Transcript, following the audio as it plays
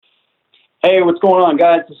Hey, what's going on,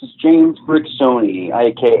 guys? This is James Grixoni,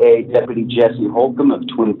 a.k.a. Deputy Jesse Holcomb of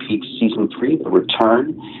Twin Peaks Season 3, The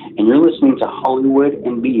Return, and you're listening to Hollywood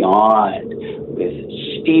and Beyond with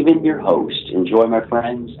Steven, your host. Enjoy, my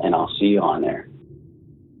friends, and I'll see you on there.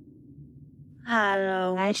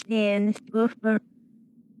 Hello, I stand for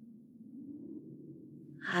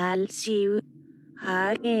I'll see you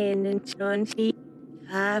again in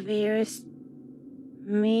 25 years.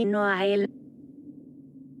 Meanwhile,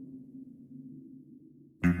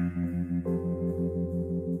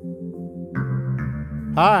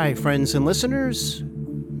 Hi, friends and listeners.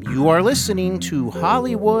 You are listening to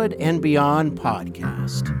Hollywood and Beyond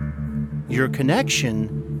podcast, your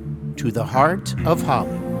connection to the heart of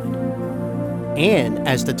Hollywood. And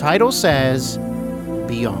as the title says,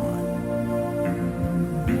 beyond.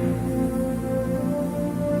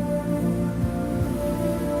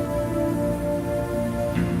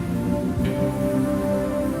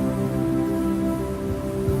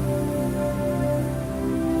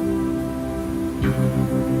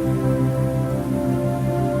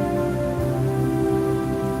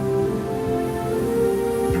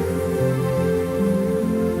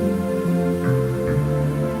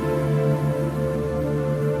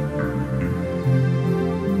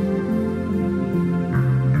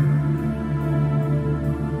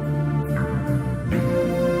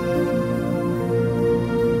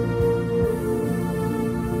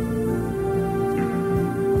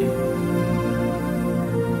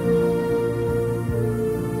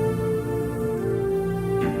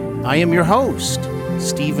 I am your host,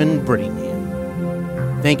 Stephen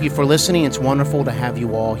Brittingham. Thank you for listening. It's wonderful to have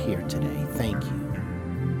you all here today. Thank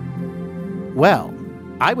you. Well,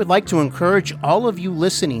 I would like to encourage all of you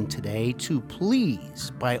listening today to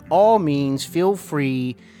please, by all means, feel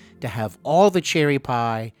free to have all the cherry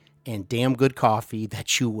pie and damn good coffee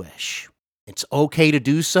that you wish. It's okay to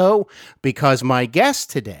do so because my guest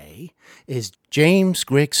today is James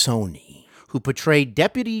Grixoni, who portrayed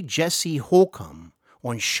Deputy Jesse Holcomb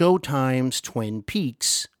on Showtime's Twin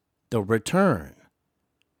Peaks, The Return,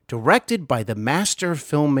 directed by the master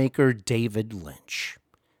filmmaker David Lynch.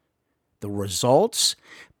 The results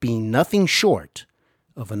being nothing short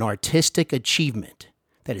of an artistic achievement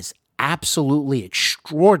that is absolutely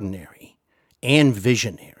extraordinary and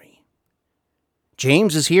visionary.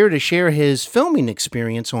 James is here to share his filming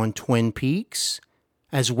experience on Twin Peaks,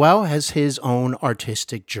 as well as his own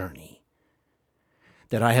artistic journey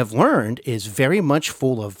that I have learned is very much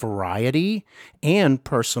full of variety and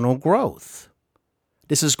personal growth.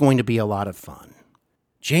 This is going to be a lot of fun.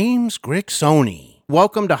 James Grixoni,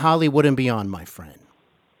 welcome to Hollywood and Beyond, my friend.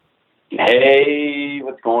 Hey,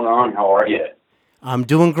 what's going on? How are you? I'm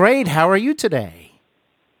doing great. How are you today?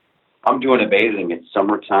 I'm doing amazing. It's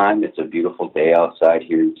summertime. It's a beautiful day outside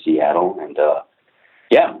here in Seattle, and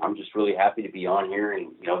I'm just really happy to be on here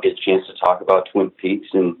and get a chance to talk about Twin Peaks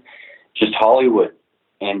and just Hollywood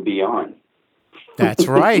and beyond. That's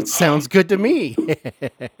right. Sounds good to me.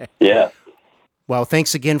 Yeah. Well,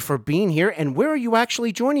 thanks again for being here. And where are you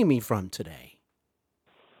actually joining me from today?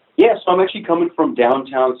 Yeah, so I'm actually coming from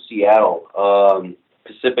downtown Seattle,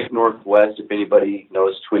 Pacific Northwest. If anybody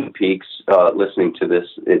knows Twin Peaks, listening to this,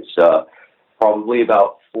 it's probably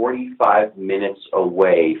about 45 minutes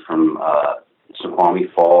away from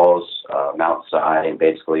Snoqualmie Falls, Mount Si, and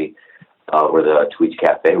basically where the Tweets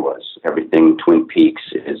Cafe was. Everything Twin Peaks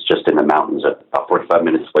is just in the mountains, about 45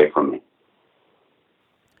 minutes away from me.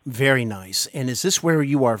 Very nice. And is this where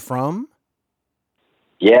you are from?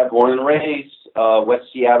 Yeah, born and raised, West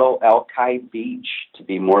Seattle, Alki Beach, to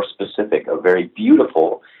be more specific. A very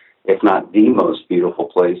beautiful, if not the most beautiful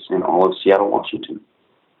place in all of Seattle, Washington.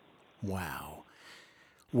 Wow.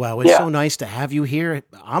 Well, it's so nice to have you here.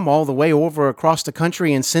 I'm all the way over across the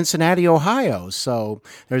country in Cincinnati, Ohio, so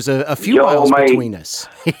there's a few miles between us.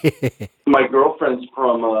 my girlfriend's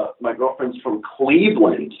from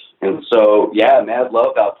Cleveland, and so mad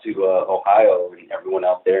love out to Ohio and everyone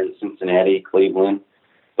out there in Cincinnati, Cleveland.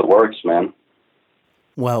 The works, man.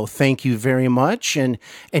 Well, thank you very much, and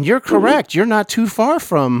you're correct. Mm-hmm. You're not too far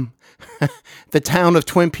from the town of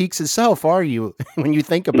Twin Peaks itself, are you? When you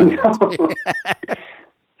think about it.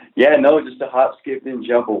 Yeah, no, just a hop, skip, and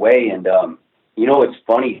jump away. And, what's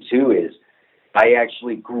funny, too, is I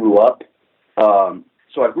actually grew up,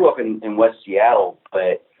 so I grew up in West Seattle,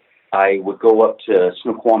 but I would go up to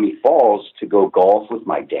Snoqualmie Falls to go golf with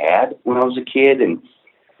my dad when I was a kid, and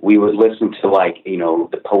we would listen to,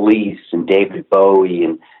 the Police and David Bowie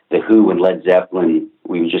and The Who and Led Zeppelin.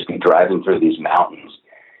 We would just be driving through these mountains.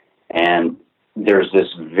 And there's this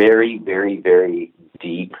very, very, very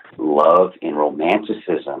deep love and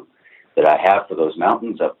romanticism that I have for those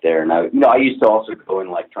mountains up there. And I used to also go and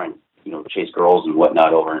try and, chase girls and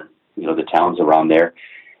whatnot over, the towns around there.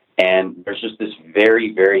 And there's just this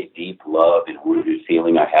very, very deep love and rooted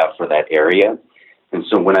feeling I have for that area. And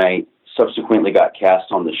so when I subsequently got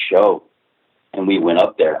cast on the show and we went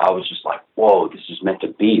up there, I was just like, whoa, this is meant to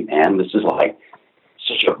be, man. This is like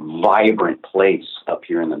such a vibrant place up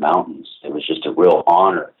here in the mountains. It was just a real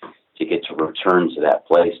honor to get to return to that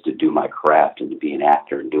place to do my craft and to be an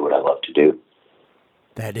actor and do what I love to do.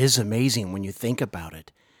 That is amazing when you think about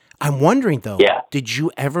it. I'm wondering, though, Did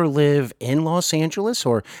you ever live in Los Angeles,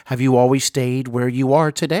 or have you always stayed where you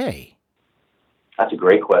are today? That's a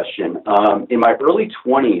great question. In my early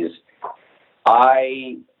 20s,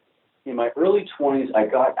 I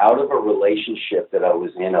got out of a relationship that I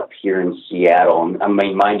was in up here in Seattle. I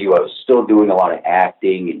mean, mind you, I was still doing a lot of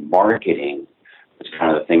acting and marketing. It's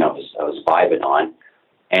kind of the thing I was vibing on.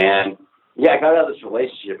 And I got out of this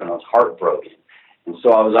relationship and I was heartbroken. And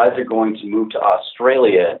so I was either going to move to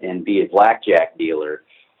Australia and be a blackjack dealer,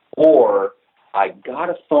 or I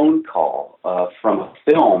got a phone call from a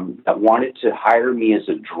film that wanted to hire me as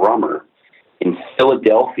a drummer in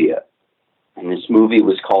Philadelphia. And this movie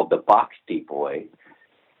was called The Boxty Boy.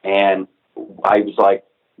 And I was like,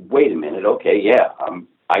 wait a minute, okay,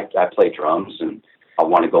 I play drums and I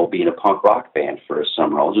want to go be in a punk rock band for a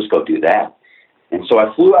summer. I'll just go do that. And so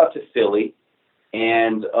I flew out to Philly,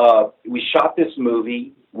 and we shot this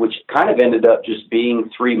movie, which kind of ended up just being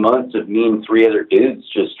 3 months of me and 3 other dudes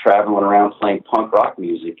just traveling around playing punk rock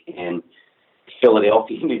music in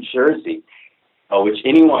Philadelphia, New Jersey. Which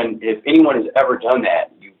if anyone has ever done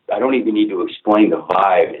that, I don't even need to explain the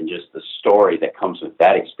vibe and just the story that comes with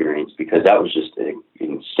that experience, because that was just an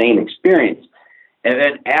insane experience. And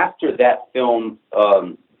then after that film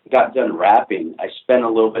got done wrapping, I spent a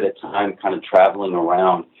little bit of time kind of traveling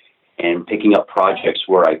around and picking up projects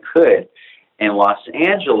where I could. In Los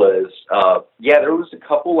Angeles, there was a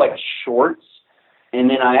couple like shorts, and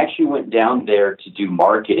then I actually went down there to do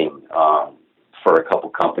marketing for a couple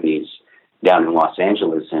companies down in Los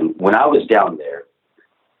Angeles. And when I was down there,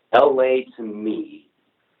 LA to me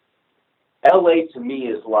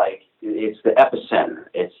is like, it's the epicenter.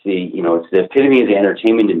 It's the epitome of the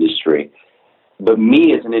entertainment industry. But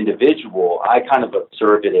me as an individual, I kind of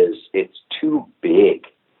observe it as it's too big.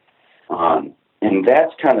 And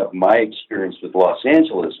that's kind of my experience with Los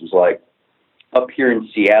Angeles. Was like, up here in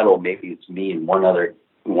Seattle, maybe it's me and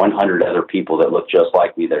 100 other people that look just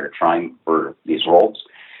like me that are trying for these roles.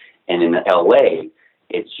 And in LA,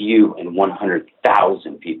 it's you and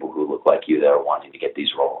 100,000 people who look like you that are wanting to get these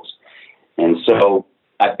roles. And so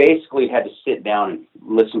I basically had to sit down and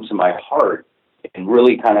listen to my heart and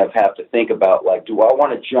really kind of have to think about, like, do I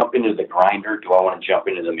want to jump into the grinder? Do I want to jump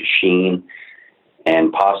into the machine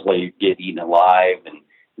and possibly get eaten alive and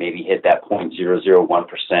maybe hit that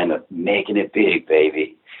 0.001% of making it big,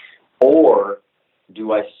 baby? Or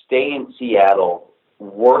do I stay in Seattle,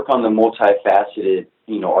 work on the multifaceted,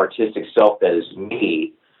 artistic self that is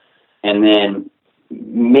me, and then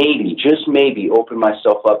maybe, just maybe, open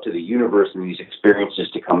myself up to the universe and these experiences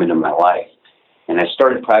to come into my life? And I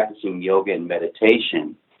started practicing yoga and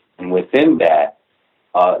meditation. And within that,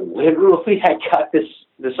 literally, I got this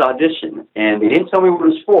audition. And they didn't tell me what it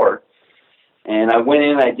was for. And I went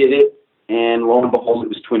in, I did it, and lo and behold, it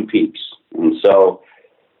was Twin Peaks. And so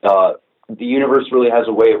the universe really has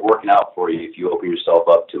a way of working out for you if you open yourself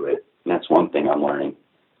up to it. And that's one thing I'm learning.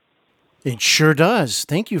 It sure does.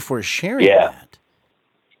 Thank you for sharing that.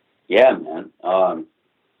 Yeah, man.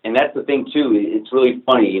 And that's the thing, too. It's really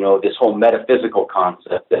funny, this whole metaphysical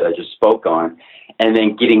concept that I just spoke on, and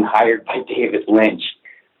then getting hired by David Lynch,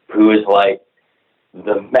 who is like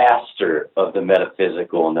the master of the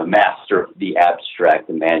metaphysical and the master of the abstract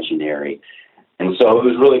imaginary. And so it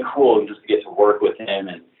was really cool just to get to work with him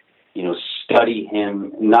and, study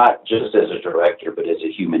him, not just as a director, but as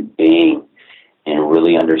a human being, and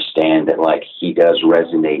really understand that, like, he does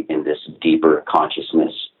resonate in this deeper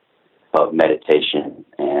consciousness of meditation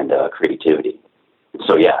and creativity.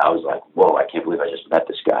 So, I was like, whoa, I can't believe I just met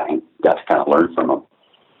this guy and got to kind of learn from him.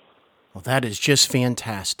 Well, that is just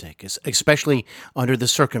fantastic, especially under the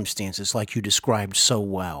circumstances like you described so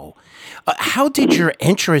well. How did your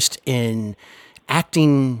interest in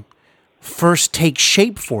acting first take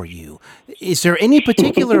shape for you? Is there any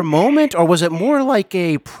particular moment, or was it more like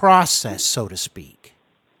a process, so to speak?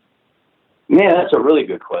 Man, that's a really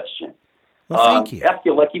good question. Well, thank you. I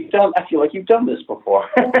feel like you've done this before.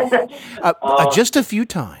 Just a few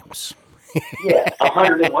times.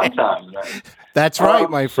 101 times. Right? That's right,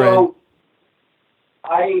 my friend. So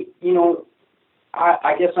I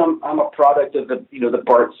guess I'm a product of the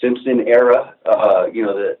Bart Simpson era.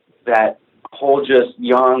 That whole just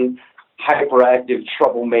young, hyperactive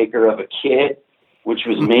troublemaker of a kid, which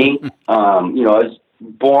was me. I was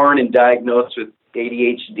born and diagnosed with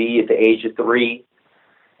ADHD at the age of 3.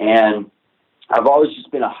 And I've always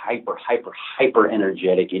just been a hyper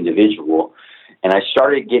energetic individual. And I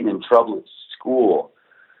started getting in trouble at school.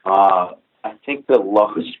 I think the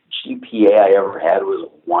lowest GPA I ever had was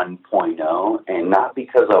a 1.0, and not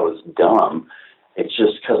because I was dumb. It's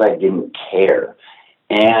just because I didn't care.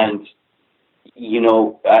 And,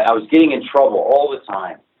 I was getting in trouble all the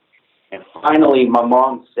time. And finally, my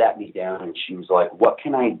mom sat me down and she was like, what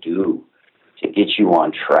can I do to get you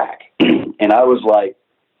on track? And I was like,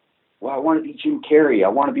 well, I want to be Jim Carrey. I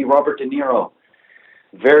want to be Robert De Niro.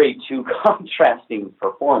 Very two contrasting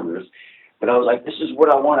performers. But I was like, this is what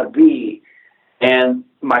I want to be. And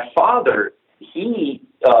my father, he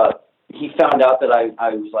found out that I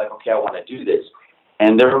was like, okay, I want to do this.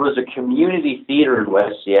 And there was a community theater in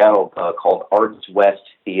West Seattle called Arts West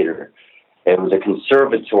Theater. It was a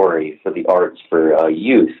conservatory for the arts for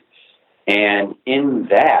youth. And in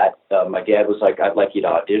that, my dad was like, I'd like you to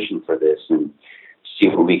audition for this and see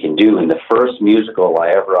what we can do. And the first musical I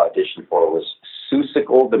ever auditioned for was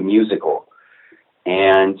Seussical the Musical.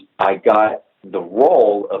 And I got the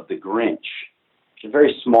role of the Grinch. It's a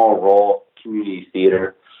very small role, community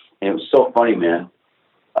theater. And it was so funny, man.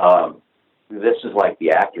 This is like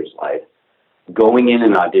the actor's life. Going in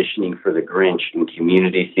and auditioning for the Grinch in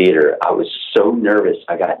community theater, I was so nervous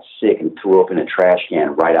I got sick and threw up in a trash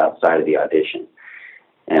can right outside of the audition.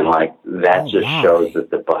 And that shows that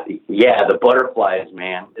the butterflies,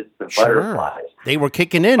 man. It's the butterflies. They were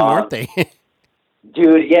kicking in, weren't they?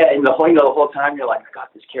 Dude, yeah, and the whole time you're like, I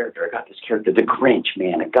got this character, the Grinch,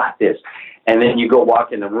 man, I got this. And then you go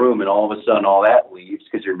walk in the room and all of a sudden all that leaves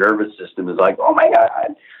because your nervous system is like, oh my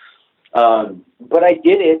God. But I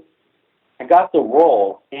did it. I got the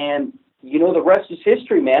role, and the rest is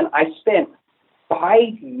history, man. I spent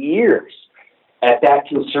 5 years at that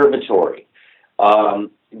conservatory,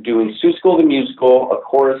 doing Seussical the Musical, A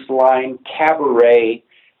Chorus Line, Cabaret,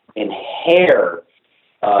 and Hair.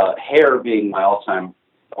 Hair being my all-time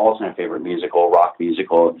favorite musical, rock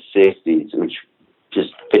musical of the 60s, which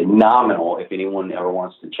just phenomenal. If anyone ever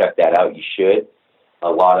wants to check that out, you should. A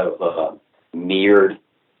lot of mirrored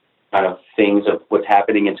kind of things of what's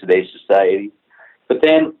happening in today's society. But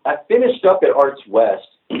then I finished up at Arts West,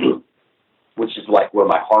 which is like where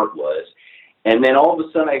my heart was. And then all of a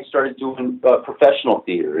sudden I started doing professional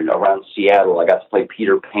theater around Seattle. I got to play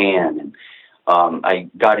Peter Pan, and I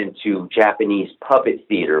got into Japanese puppet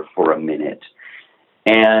theater for a minute.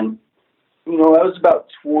 And, I was about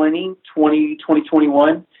 21.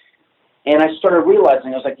 And I started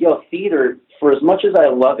realizing, I was like, theater, for as much as I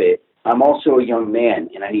love it, I'm also a young man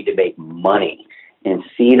and I need to make money. And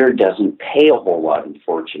theater doesn't pay a whole lot,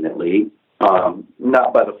 unfortunately.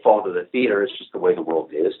 Not by the fault of the theater, it's just the way the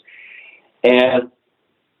world is. And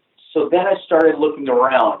so then I started looking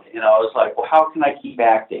around and I was like, well, how can I keep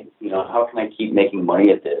acting? How can I keep making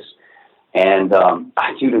money at this? And,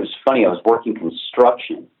 dude, it was funny. I was working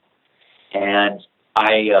construction and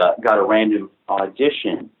I got a random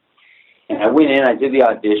audition. And I went in, I did the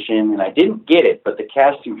audition, and I didn't get it, but the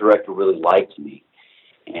casting director really liked me.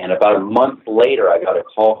 And about a month later, I got a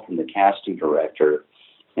call from the casting director,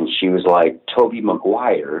 and she was like, Tobey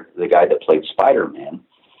Maguire, the guy that played Spider-Man,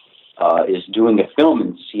 is doing a film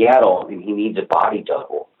in Seattle, and he needs a body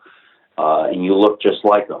double. And you look just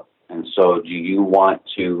like him. And so do you want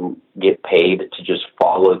to get paid to just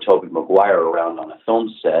follow Tobey Maguire around on a film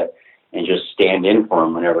set and just stand in for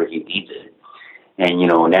him whenever he needs it? And,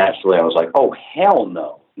 naturally I was like, oh, hell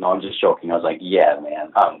no. No, I'm just joking. I was like, yeah,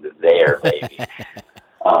 man, I'm there, baby.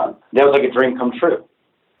 That was like a dream come true.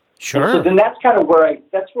 Sure. And so then that's kind of where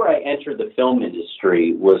I entered the film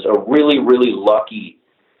industry, was a really, really lucky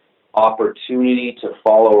opportunity to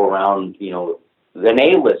follow around, an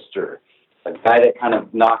A-lister, a guy that kind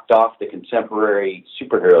of knocked off the contemporary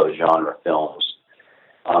superhero genre films.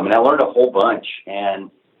 And I learned a whole bunch.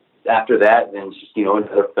 And after that, then just,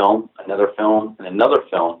 another film, and another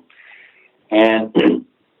film. And,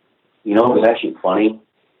 it was actually funny.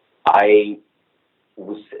 I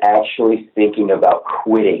was actually thinking about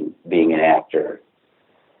quitting being an actor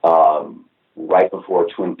right before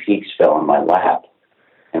Twin Peaks fell in my lap.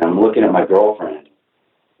 And I'm looking at my girlfriend,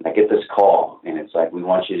 and I get this call, and it's like, we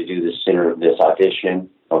want you to do this audition,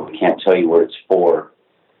 but we can't tell you what it's for.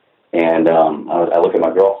 And I look at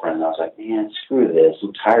my girlfriend, and I was like, man, screw this.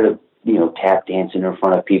 I'm tired of, tap dancing in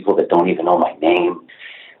front of people that don't even know my name.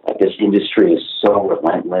 Like, this industry is so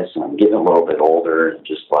relentless, and I'm getting a little bit older and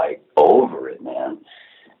just, over it, man.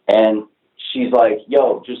 And she's like,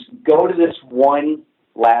 yo, just go to this one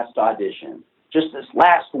last audition. Just this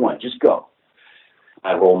last one. Just go.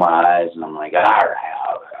 I roll my eyes, and I'm like, all right.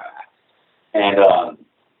 And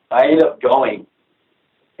I ended up going,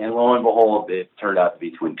 and lo and behold, it turned out to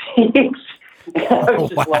be Twin Peaks. And I was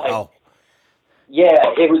just like, yeah,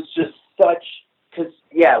 it was just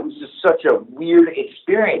it was just such a weird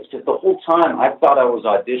experience, because the whole time I thought I was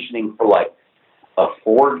auditioning for like a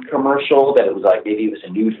Ford commercial, that it was like maybe it was a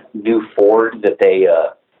new Ford that they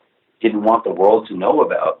didn't want the world to know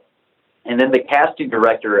about. And then the casting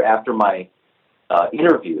director, after my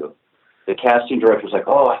interview, the casting director was like,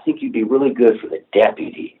 "Oh, I think you'd be really good for the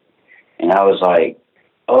deputy." And I was like,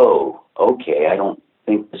 "Oh, okay. I don't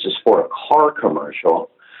think this is for a car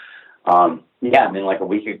commercial." Yeah, and then like a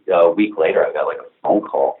week later, I got like a phone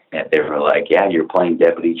call, and they were like, "Yeah, you're playing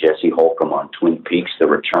Deputy Jesse Holcomb on Twin Peaks: The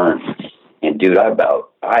Return." And dude, I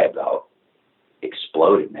about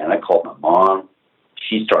exploded, man. I called my mom.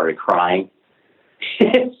 She started crying.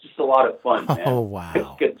 It's just a lot of fun, man. Oh, wow. It's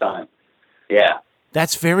a good time. Yeah.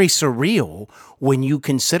 That's very surreal when you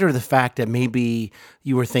consider the fact that maybe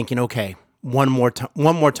you were thinking, okay, one more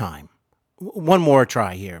time, one more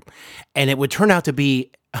try here. And it would turn out to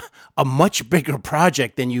be a much bigger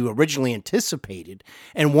project than you originally anticipated,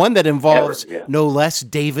 and one that involves no less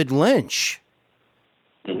David Lynch.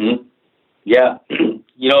 Mm-hmm. Yeah.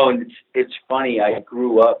 And it's funny. I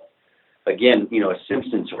grew up, again, a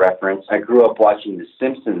Simpsons reference. I grew up watching The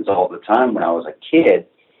Simpsons all the time when I was a kid.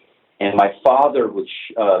 And my father would,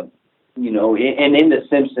 and in The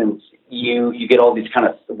Simpsons, you get all these kind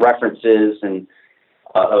of references and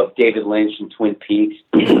of David Lynch and Twin Peaks,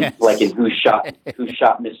 yes. Like in Who Shot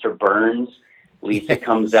Mr. Burns. Lisa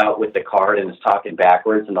comes out with the card and is talking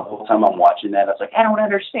backwards, and the whole time I'm watching that, I was like, I don't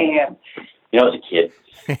understand. As a kid.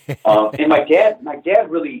 And my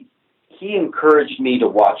dad really, he encouraged me to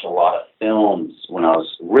watch a lot of films when I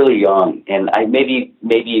was really young, and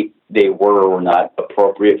maybe they were or not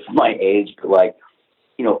appropriate for my age, but like,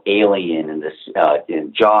 Alien and this,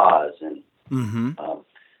 and Jaws, and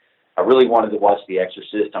I really wanted to watch The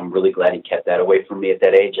Exorcist. I'm really glad he kept that away from me at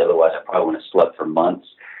that age. Otherwise, I probably wouldn't have slept for months.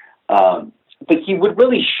 But he would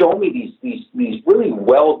really show me these really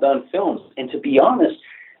well done films, and to be honest,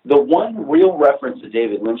 the one real reference to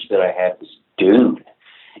David Lynch that I had was Dune.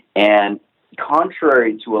 And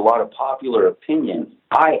contrary to a lot of popular opinion,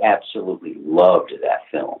 I absolutely loved that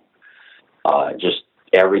film.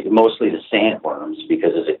 Mostly the sandworms,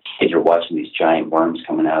 because as a kid you're watching these giant worms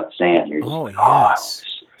coming out of the sand. You're just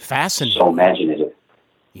fascinating. So imaginative.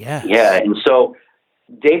 Yeah. Yeah, and so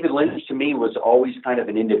David Lynch to me was always kind of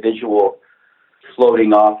an individual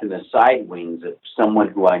floating off in the side wings of someone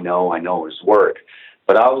who I know his work.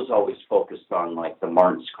 But I was always focused on like the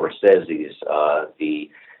Martin Scorsese's, the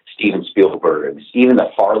Steven Spielberg's, even the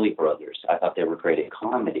Farley brothers. I thought they were great at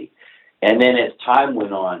comedy. And then as time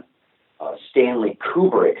went on, Stanley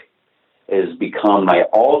Kubrick has become my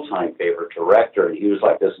all-time favorite director. And he was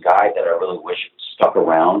like this guy that I really wish stuck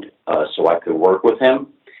around so I could work with him.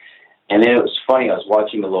 And then it was funny, I was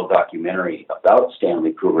watching a little documentary about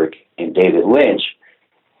Stanley Kubrick and David Lynch.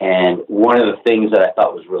 And one of the things that I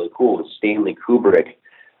thought was really cool was Stanley Kubrick,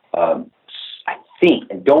 I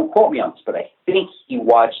think, and don't quote me on this, but I think he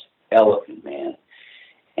watched Elephant Man,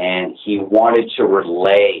 and he wanted to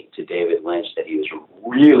relay to David Lynch that he was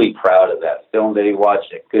really proud of that film that he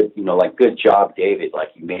watched. Good job, David. Like,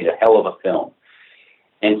 you made a hell of a film.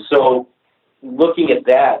 And so looking at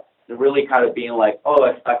that, really kind of being like,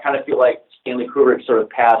 I kind of feel like Stanley Kubrick sort of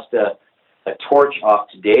passed a torch off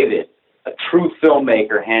to David, a true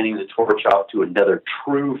filmmaker handing the torch off to another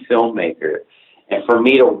true filmmaker. And for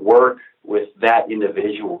me to work with that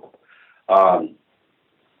individual,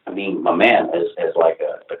 my man, as like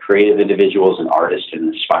a creative individual, as an artist,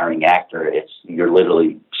 an aspiring actor, you're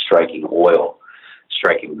literally striking oil,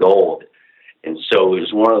 striking gold. And so it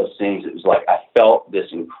was one of those things, it was like I felt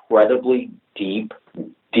this incredibly deep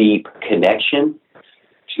connection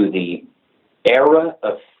to the era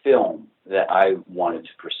of film that I wanted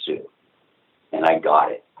to pursue. And I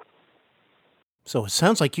got it. So it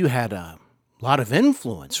sounds like you had a lot of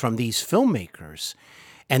influence from these filmmakers,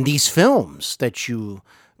 and these films that you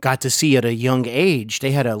got to see at a young age,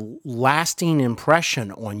 they had a lasting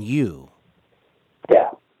impression on you.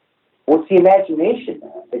 Yeah. Well, it's the imagination,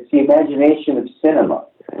 man. It's the imagination of cinema.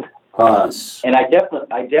 Yes. And I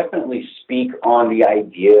definitely speak on the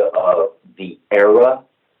idea of the era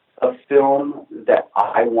of film that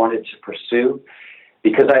I wanted to pursue.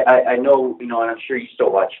 Because I know, and I'm sure you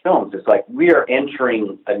still watch films, it's like we are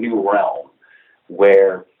entering a new realm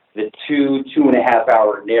where the 2.5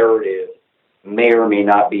 hour narrative may or may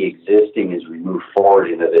not be existing as we move forward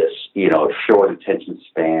into this, short attention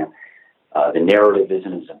span. The narrative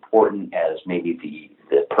isn't as important as maybe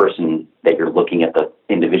the person that you're looking at, the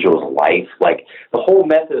individual's life. Like, the whole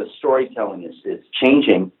method of storytelling is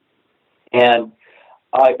changing. And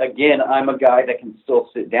I'm a guy that can still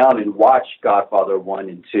sit down and watch Godfather 1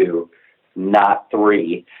 and 2, not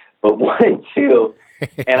 3, but 1 and 2,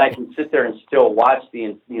 and I can sit there and still watch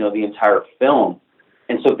the entire film.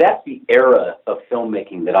 And so that's the era of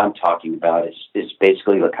filmmaking that I'm talking about. Is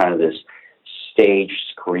basically the kind of this stage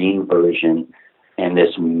screen version, and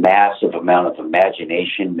this massive amount of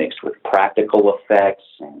imagination mixed with practical effects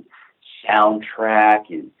and soundtrack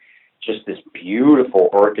and just this beautiful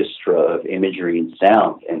orchestra of imagery and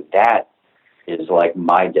sound. And that is like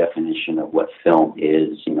my definition of what film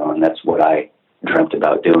is, and that's what I dreamt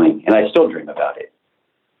about doing. And I still dream about it.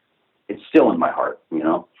 It's still in my heart,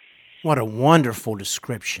 What a wonderful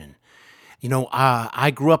description.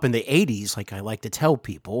 I grew up in the 80s, like I like to tell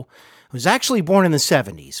people. I was actually born in the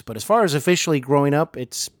 70s, but as far as officially growing up,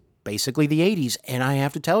 it's basically the 80s. And I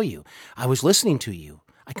have to tell you, I was listening to you.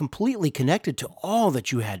 I completely connected to all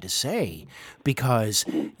that you had to say because,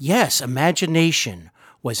 yes, imagination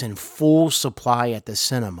was in full supply at the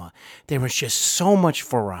cinema. There was just so much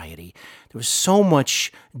variety. There was so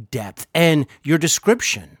much depth. And your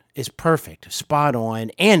description is perfect, spot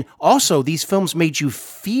on. And also, these films made you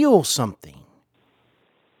feel something.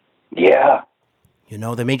 Yeah.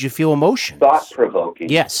 They made you feel emotions. Thought-provoking.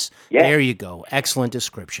 Yes. Yeah. There you go. Excellent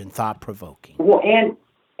description. Thought-provoking. Well,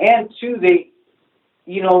 and too, again,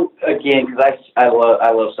 because I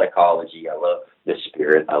love psychology. I love the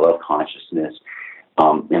spirit. I love consciousness.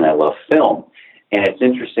 And I love film. And it's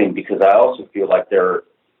interesting because I also feel like there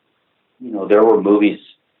were movies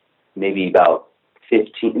maybe about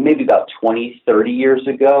 20, 30 years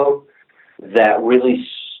ago that really,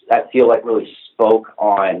 I feel like really spoke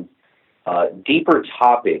on deeper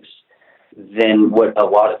topics than what a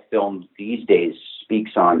lot of film these days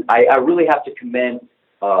speaks on. I really have to commend,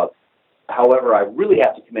 however, I really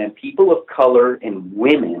have to commend people of color and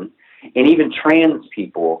women and even trans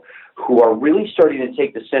people who are really starting to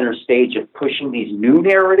take the center stage of pushing these new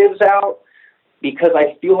narratives out, because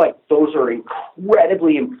I feel like those are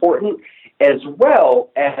incredibly important, as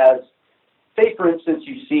well as, say, for instance,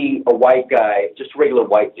 you see a white guy, just a regular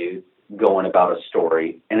white dude, going about a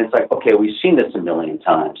story, and it's like, okay, we've seen this a million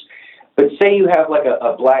times. But say you have like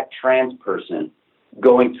a black trans person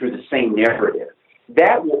going through the same narrative,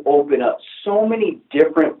 that will open up so many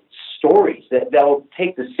different stories that'll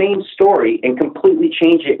take the same story and completely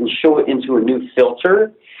change it and show it into a new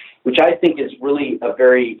filter, which I think is really a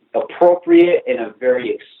very appropriate and a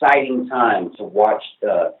very exciting time to watch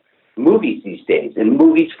movies these days, and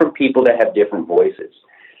movies from people that have different voices.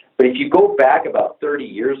 But if you go back about 30 or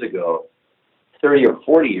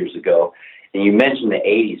 40 years ago, and you mentioned the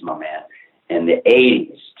 80s, my man, and the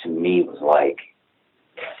 80s to me was like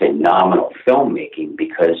phenomenal filmmaking,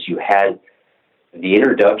 because you had the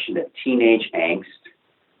introduction of teenage angst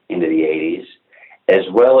into the 80s, as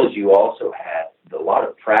well as you also had a lot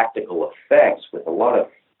of practical effects with a lot of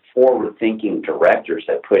forward-thinking directors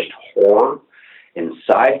that pushed horror and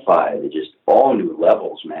sci-fi to just all new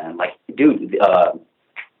levels, man. Like, dude,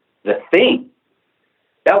 The Thing,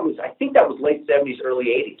 I think that was late 70s, early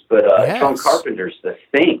 80s, but yes. John Carpenter's The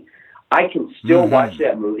Thing, I can still watch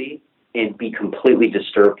that movie and be completely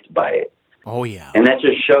disturbed by it. Oh, yeah. And that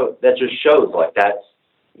just shows like that's,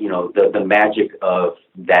 the magic of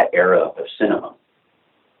that era of cinema.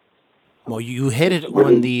 Well, you hit it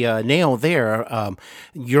on the nail there.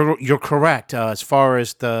 You're correct as far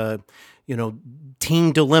as the,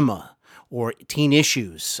 teen dilemma or teen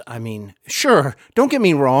issues. I mean, sure, don't get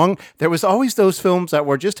me wrong. There was always those films that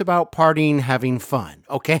were just about partying, having fun,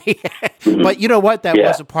 okay? But you know what? That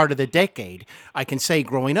was a part of the decade. I can say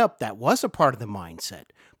growing up, that was a part of the mindset.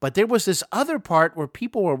 But there was this other part where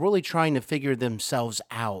people were really trying to figure themselves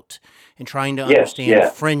out and trying to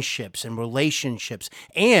understand friendships and relationships.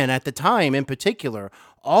 And at the time, in particular,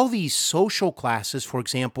 all these social classes, for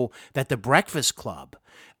example, that the Breakfast Club,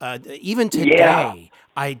 even today,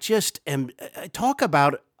 I just am talk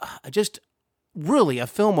about just really a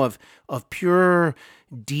film of pure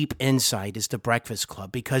deep insight is The Breakfast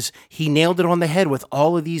Club, because he nailed it on the head with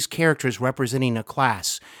all of these characters representing a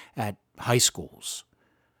class at high schools.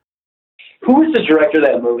 Who was the director of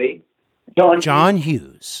that movie? John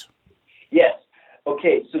Hughes. Yes.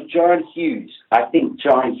 Okay, so John Hughes. I think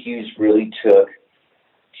John Hughes really took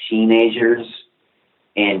teenagers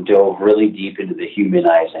and dove really deep into the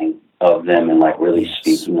humanizing of them and like really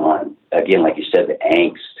speaking on, again, like you said, the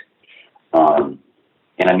angst.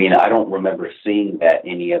 And I mean, I don't remember seeing that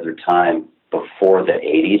any other time before the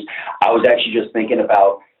 80s. I was actually just thinking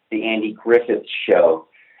about the Andy Griffith show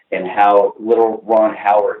and how little Ron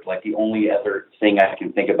Howard, like the only other thing I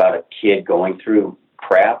can think about a kid going through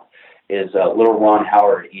crap is little Ron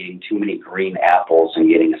Howard eating too many green apples and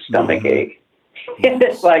getting a stomach ache. And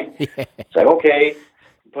it's like, okay.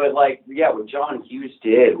 But like, yeah, what John Hughes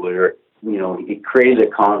did, where, you know, he created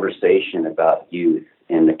a conversation about youth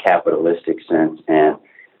in the capitalistic sense. And,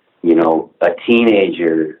 you know, a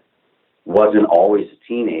teenager wasn't always a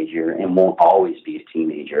teenager and won't always be a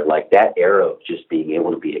teenager. Like that era of just being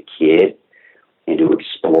able to be a kid and to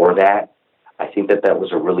explore that, I think that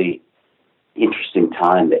was a really interesting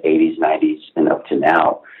time, the 80s, 90s, and up to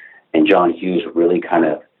now. And John Hughes really kind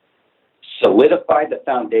of solidified the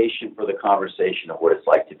foundation for the conversation of what it's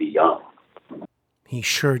like to be young. He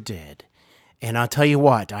sure did. And I'll tell you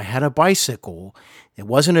what, I had a bicycle. It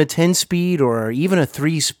wasn't a 10-speed or even a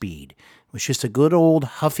 3-speed. It was just a good old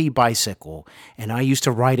Huffy bicycle, and I used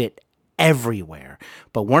to ride it everywhere.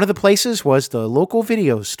 But one of the places was the local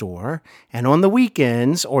video store, and on the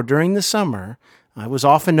weekends or during the summer, I was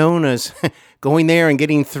often known as going there and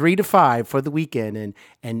getting 3 to 5 for the weekend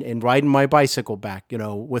and riding my bicycle back, you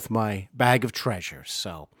know, with my bag of treasures.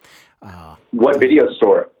 So, what video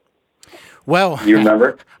store? Well, you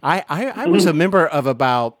remember? I was a member of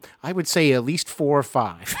about, I would say, at least 4 or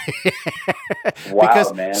 5. Wow,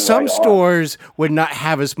 because man, some right stores would not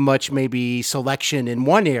have as much maybe selection in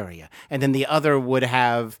one area, and then the other would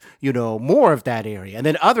have, you know, more of that area, and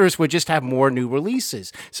then others would just have more new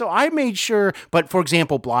releases. So I made sure, but for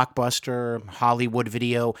example, Blockbuster, Hollywood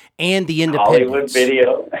Video, and the Independents.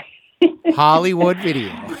 Hollywood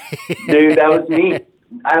Video. Dude, that was me.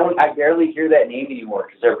 I barely hear that name anymore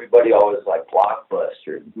because everybody always like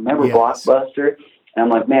Blockbuster. Remember Blockbuster? And I'm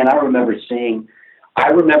like, man, I remember seeing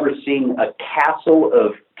a castle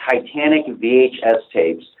of Titanic VHS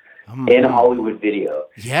tapes in Hollywood Video.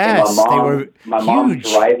 Yes, and my mom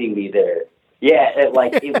driving me there. Yeah, it was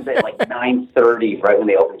at like 9:30 right when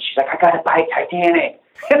they opened. She's like, I gotta buy Titanic.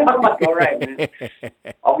 And I'm like, all right, man.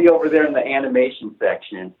 I'll be over there in the animation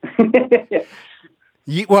section.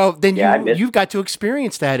 You've got to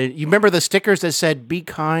experience that. You remember the stickers that said, be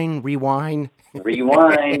kind, rewind?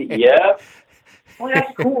 Rewind, yep. Well,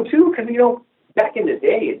 that's cool, too, because, you know, back in the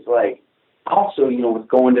day, it's like, also, you know, with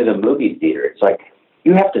going to the movie theater, it's like,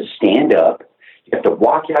 you have to stand up, you have to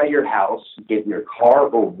walk out of your house, get in your car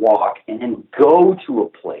or walk, and then go to a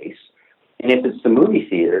place. And if it's the movie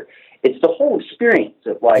theater, it's the whole experience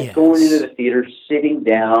of, like, going into the theater, sitting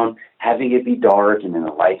down, having it be dark, and then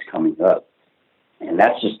the lights coming up. And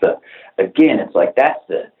that's just it's like that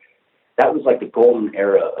was like the golden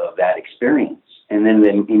era of that experience. And then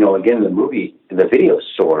you know, again, the video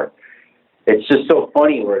store, it's just so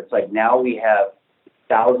funny where it's like now we have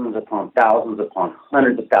thousands upon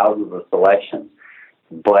hundreds of thousands of selections,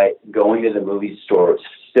 but going to the movie store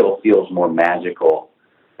still feels more magical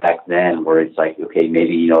back then, where it's like, okay,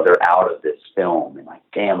 maybe, you know, they're out of this film and like,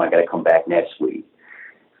 damn, I got to come back next week.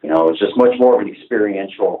 You know, it's just much more of an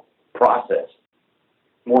experiential process.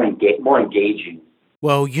 More engaging.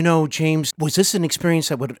 Well, you know, James, was this an experience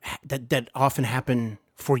that often happened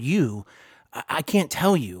for you? I can't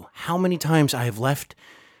tell you how many times I have left,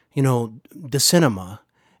 you know, the cinema,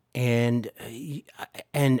 and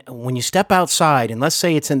when you step outside, and let's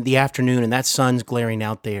say it's in the afternoon and that sun's glaring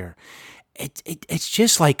out there, it's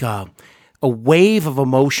just like a wave of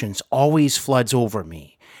emotions always floods over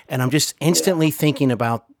me, and I'm just instantly thinking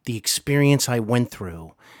about the experience I went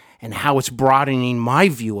through and how it's broadening my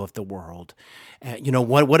view of the world. You know,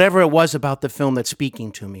 whatever it was about the film that's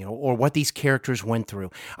speaking to me, or what these characters went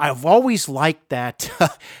through. I've always liked that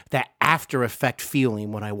that after effect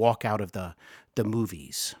feeling when I walk out of the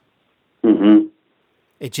movies. Mm-hmm.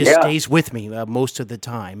 It just stays with me most of the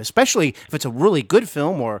time, especially if it's a really good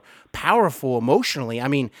film or powerful emotionally. I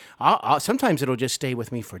mean, sometimes it'll just stay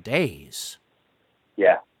with me for days.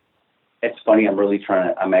 Yeah. It's funny. I'm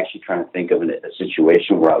actually trying to think of a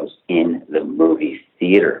situation where I was in the movie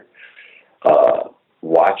theater,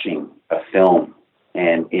 watching a film,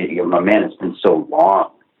 and my man, it's been so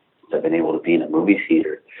long since I've been able to be in a movie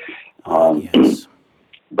theater.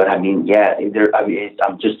 But I mean,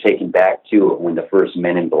 I'm just taken back to when the first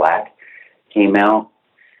Men in Black came out,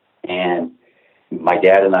 and my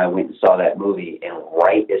dad and I went and saw that movie, and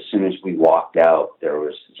right as soon as we walked out, there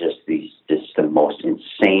was just the most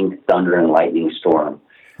insane thunder and lightning storm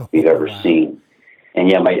we've ever seen. And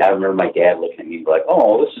yeah, I remember my dad looking at me like,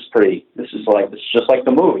 "Oh, this is just like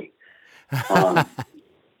the movie."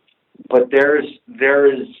 But there's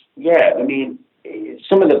I mean,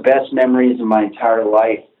 some of the best memories of my entire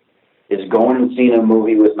life is going and seeing a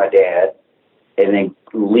movie with my dad, and then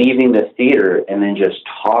leaving the theater and then just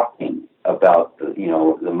talking about the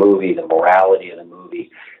movie, the morality of the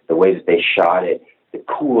movie, the way that they shot it, the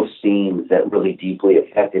cool scenes that really deeply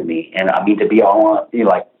affected me. And I mean, to be all,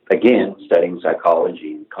 like, again, studying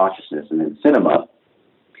psychology and consciousness and then cinema,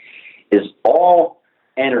 is all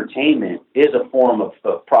entertainment is a form of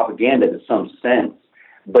propaganda in some sense.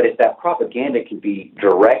 But if that propaganda can be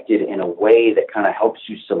directed in a way that kind of helps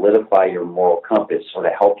you solidify your moral compass or to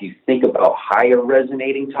help you think about higher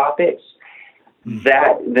resonating topics,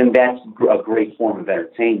 then that's a great form of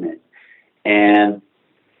entertainment. And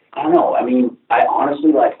I don't know. I mean, I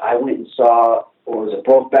honestly, like, I went and saw, what was it,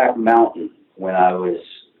 Brokeback Mountain when I was,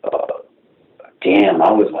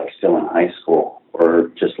 I was like still in high school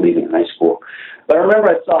or just leaving high school. But I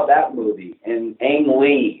remember I saw that movie, and Ang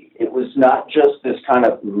Lee, it was not just this kind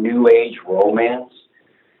of new age romance,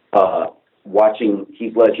 watching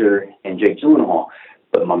Heath Ledger and Jake Gyllenhaal,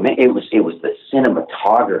 but it was the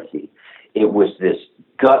cinematography. It was this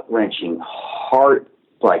gut-wrenching,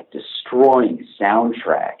 heart-destroying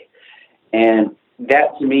soundtrack. And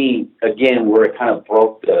that, to me, again, where it kind of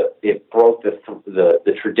broke the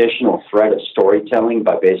traditional thread of storytelling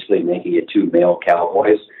by basically making it two male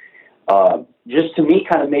cowboys, just to me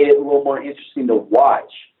kind of made it a little more interesting to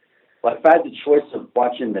watch. Like, if I had the choice of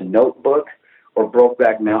watching The Notebook or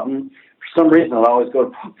Brokeback Mountain, for some reason I'd always go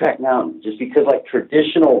to Brokeback Mountain, just because, like,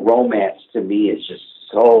 traditional romance to me is just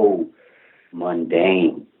so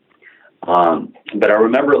mundane. But I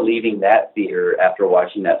remember leaving that theater after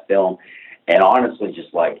watching that film, and honestly,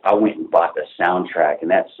 just like, I went and bought the soundtrack,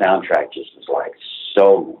 and that soundtrack just was like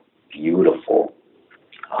so beautiful.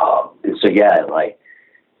 And so, yeah, like,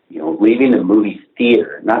 leaving the movie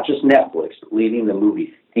theater, not just Netflix, but leaving the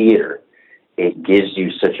movie theater, it gives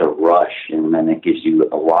you such a rush, and then it gives you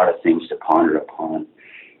a lot of things to ponder upon.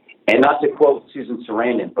 And not to quote Susan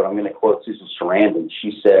Sarandon, but I'm going to quote Susan Sarandon.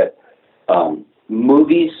 She said,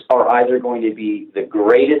 movies are either going to be the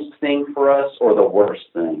greatest thing for us or the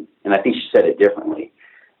worst thing. And I think she said it differently.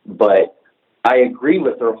 But I agree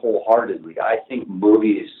with her wholeheartedly. I think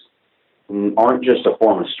movies aren't just a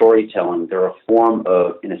form of storytelling. They're a form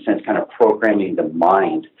of, in a sense, kind of programming the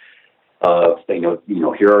mind of,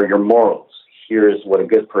 here are your morals. Here's what a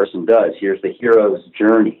good person does. Here's the hero's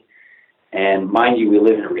journey. And mind you, we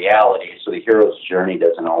live in a reality, so the hero's journey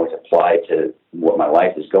doesn't always apply to what my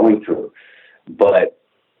life is going through. But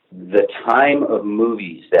the time of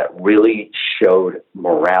movies that really showed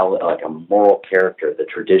morality, like a moral character, the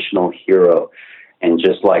traditional hero, and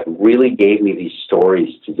just like really gave me these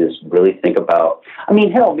stories to just really think about. I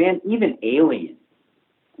mean, hell, man, even Alien,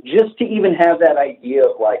 just to even have that idea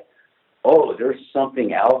of like, oh, there's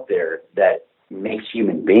something out there that makes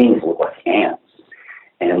human beings look like ants.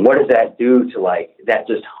 And what does that do to, like, that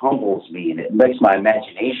just humbles me, and it makes my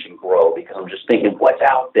imagination grow because I'm just thinking, what's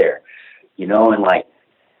out there? And like,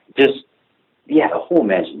 just, yeah, the whole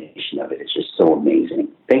imagination of it is just so amazing.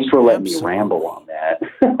 Thanks for letting me ramble on that.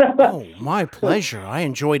 Oh, my pleasure. I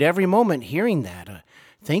enjoyed every moment hearing that.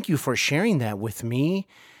 Thank you for sharing that with me.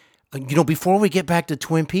 Before we get back to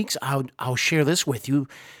Twin Peaks, I'll share this with you.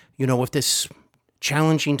 With this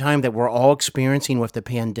challenging time that we're all experiencing with the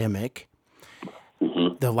pandemic,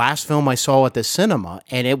 the last film I saw at the cinema,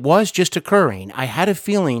 and it was just occurring, I had a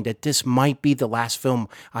feeling that this might be the last film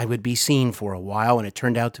I would be seeing for a while, and it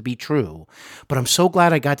turned out to be true. But I'm so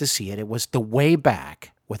glad I got to see it. It was The Way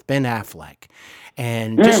Back with Ben Affleck.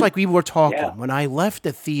 And just like we were talking, when I left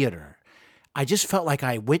the theater, I just felt like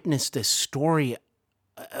I witnessed this story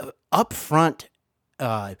up front,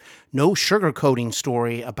 no sugarcoating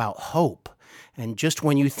story about hope. And just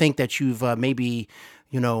when you think that you've maybe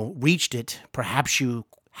reached it, perhaps you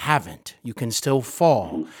haven't. You can still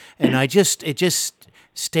fall. And it just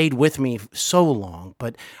stayed with me so long.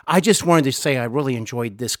 But I just wanted to say I really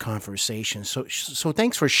enjoyed this conversation. So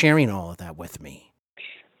thanks for sharing all of that with me.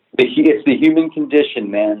 It's the human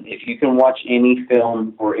condition, man. If you can watch any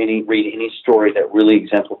film or read any story that really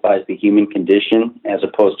exemplifies the human condition, as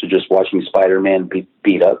opposed to just watching Spider-Man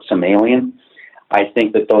beat up some alien, I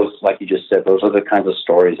think that those, like you just said, those are the kinds of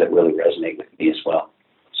stories that really resonate with me as well.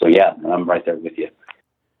 So yeah, I'm right there with you.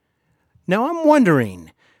 Now I'm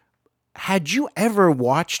wondering, had you ever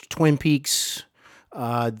watched Twin Peaks?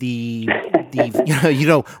 When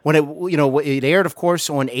it aired, of course,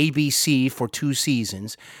 on ABC for 2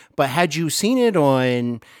 seasons, but had you seen it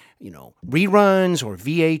on, reruns or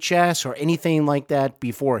VHS or anything like that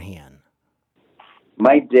beforehand?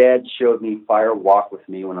 My dad showed me Fire Walk with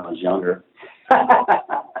Me when I was younger.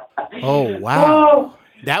 Oh, wow.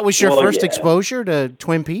 That was your first exposure to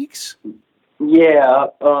Twin Peaks? Yeah.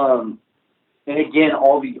 And again,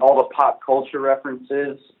 all the pop culture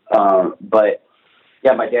references. But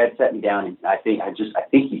yeah, my dad sat me down, and I think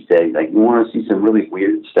he said, like, you want to see some really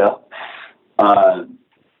weird stuff?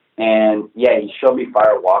 And yeah, he showed me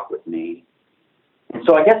Fire Walk with Me. And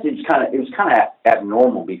so I guess it was kind of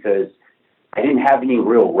abnormal because I didn't have any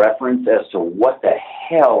real reference as to what the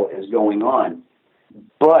hell is going on.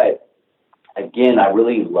 But again, I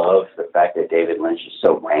really love the fact that David Lynch is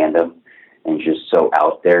so random and just so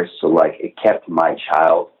out there. So like it kept my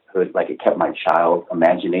childhood, like it kept my child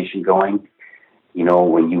imagination going. You know,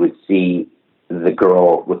 when you would see the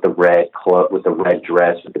girl with the red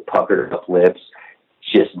dress with the puckered up lips,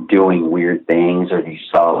 just doing weird things, or you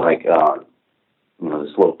saw like,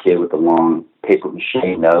 this little kid with the long paper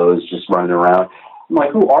mache nose just running around. I'm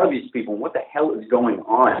like, who are these people? What the hell is going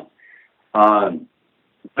on?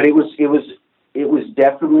 But it was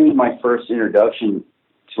definitely my first introduction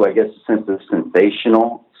to, I guess, a sense of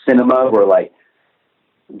sensational cinema where like,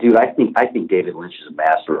 dude, I think David Lynch is a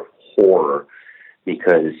master of horror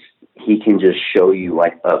because he can just show you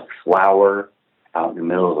like a flower out in the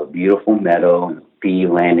middle of a beautiful meadow and a bee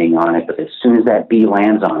landing on it. But as soon as that bee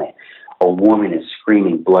lands on it, a woman is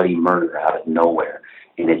screaming bloody murder out of nowhere.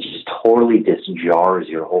 And it just totally disjars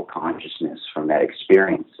your whole consciousness from that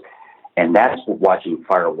experience. And that's what watching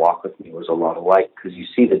Fire Walk with Me was a lot like, because you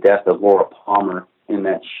see the death of Laura Palmer in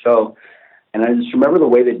that show. And I just remember the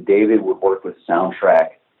way that David would work with soundtrack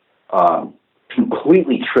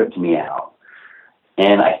completely tripped me out.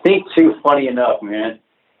 And I think, too, funny enough, man,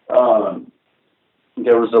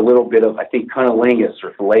 there was a little bit of, I think, cunnilingus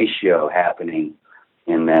or fellatio happening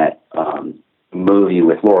in that movie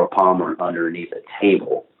with Laura Palmer underneath a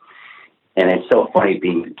table. And it's so funny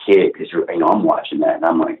being a kid because I'm watching that and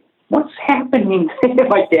I'm like, what's happening?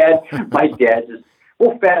 my dad just,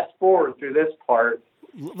 we'll fast forward through this part.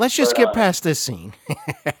 Let's just get past this scene.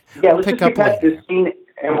 Yeah, let's just get past this scene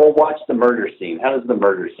and we'll watch the murder scene. How does the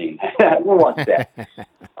murder scene? We'll watch that.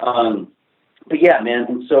 But yeah, man.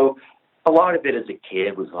 And so a lot of it as a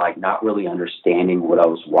kid was like not really understanding what I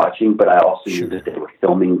was watching, but I also knew that they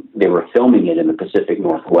were filming it in the Pacific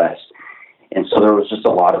Northwest. And so there was just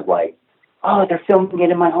a lot of like, oh, they're filming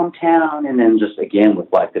it in my hometown. And then just again,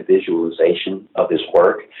 with like the visualization of his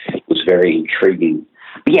work, it was very intriguing.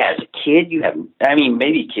 But yeah, as a kid,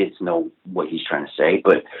 maybe kids know what he's trying to say,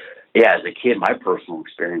 but yeah, as a kid, my personal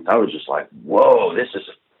experience, I was just like, whoa, this is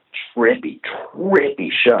a trippy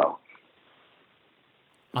show.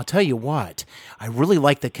 I'll tell you what, I really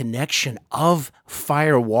like the connection of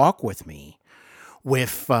Fire Walk with Me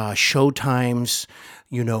with Showtime's,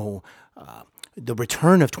 the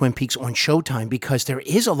return of Twin Peaks on Showtime, because there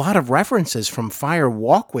is a lot of references from Fire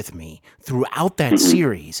Walk with Me throughout that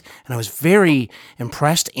series. And I was very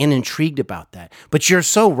impressed and intrigued about that. But you're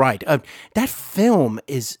so right. That film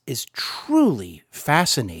is truly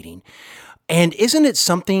fascinating. And isn't it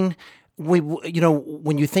something...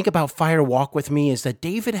 when you think about Fire Walk with Me, is that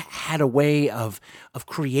David had a way of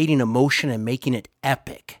creating emotion and making it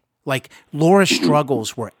epic. Like Laura's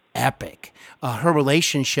struggles were epic. Her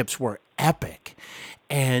relationships were epic.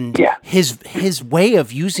 And his way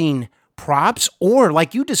of using props, or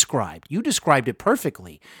like you described it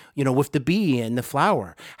perfectly, with the bee and the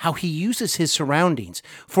flower, how he uses his surroundings.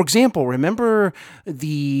 For example, remember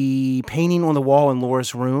the painting on the wall in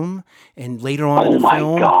Laura's room and later on in the film?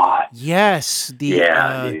 Oh my God. Yes.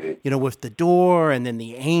 With the door and then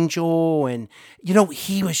the angel and,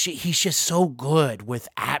 he's just so good with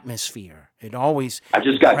atmosphere. It always I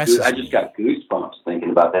just got goosebumps thinking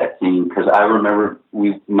about that scene because I remember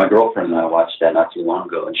my girlfriend and I watched that not too long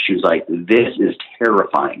ago, and she was like, "This is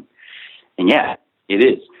terrifying," and yeah, it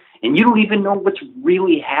is. And you don't even know what's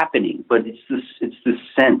really happening, but it's this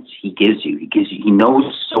sense he gives you. He knows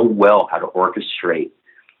so well how to orchestrate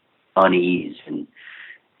unease and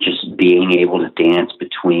just being able to dance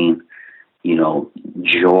between,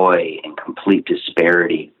 joy and complete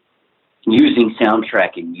disparity, using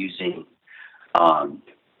soundtrack and using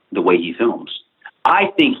the way he films. I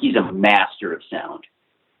think he's a master of sound.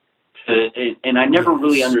 And I never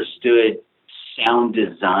really understood sound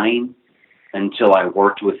design until I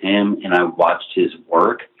worked with him and I watched his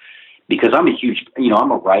work, because I'm a huge,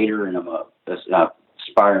 I'm a writer and I'm a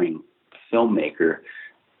aspiring filmmaker,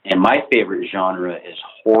 and my favorite genre is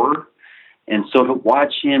horror. And so to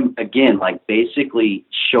watch him again, like basically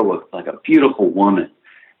show a beautiful woman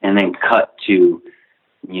and then cut to,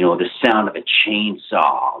 the sound of a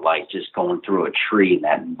chainsaw, like just going through a tree, and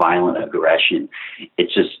that violent aggression.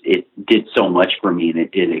 It did so much for me. And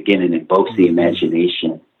it invokes the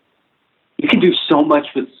imagination. You can do so much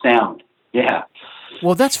with sound. Yeah.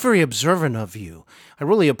 Well, that's very observant of you. I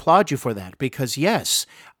really applaud you for that, because yes,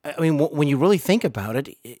 I mean, when you really think about it,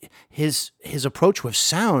 his approach with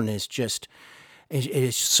sound is just, It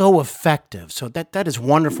is so effective. So that is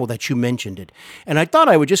wonderful that you mentioned it. And I thought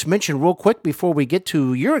I would just mention real quick before we get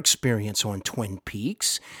to your experience on Twin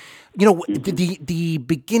Peaks. You know, the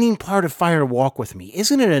beginning part of Fire Walk with Me,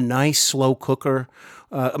 isn't it a nice slow cooker?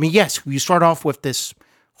 I mean, yes, you start off with this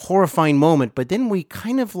horrifying moment, but then we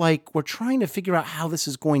kind of like, we're trying to figure out how this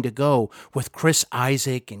is going to go with Chris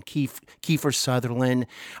Isaac and Kiefer Sutherland.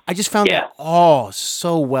 I just found it all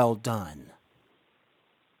so well done.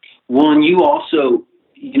 Well, and you also,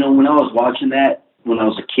 you know, when I was watching that, when I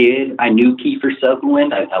was a kid, I knew Kiefer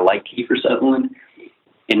Sutherland. I liked Kiefer Sutherland.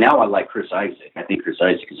 And now I like Chris Isaac. I think Chris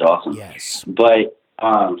Isaac is awesome. Yes. But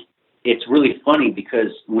it's really funny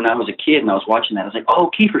because when I was a kid and I was watching that, I was like, oh,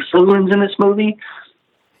 Kiefer Sutherland's in this movie?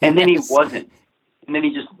 And then he wasn't. And then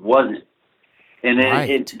he just wasn't. And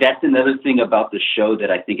then that's another thing about the show that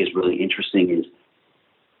I think is really interesting is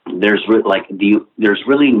there's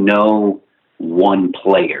really no one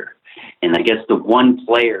player. And I guess the one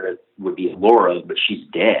player would be Laura, but she's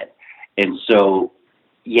dead. And so,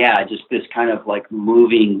 yeah, just this kind of like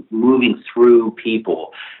moving through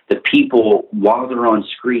people. The people, while they're on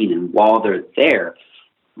screen and while they're there,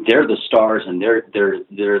 they're the stars and they're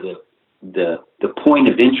the point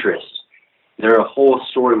of interest. They're a whole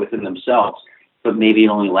story within themselves, but maybe it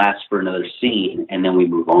only lasts for another scene and then we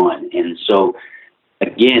move on. And so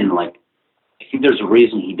again, like, I think there's a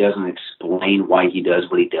reason he doesn't explain why he does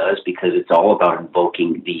what he does, because it's all about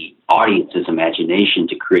invoking the audience's imagination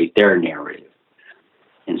to create their narrative.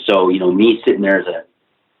 And so, you know, me sitting there as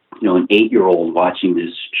an 8-year-old watching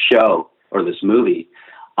this show or this movie,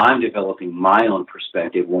 I'm developing my own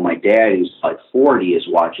perspective while my dad, who's like 40, is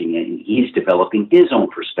watching it, and he's developing his own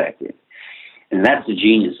perspective. And that's the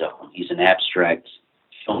genius of him. He's an abstract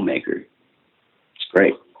filmmaker. It's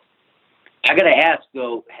great. I got to ask,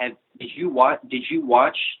 though, did you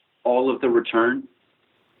watch all of The Return?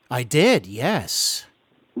 I did, yes.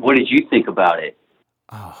 What did you think about it?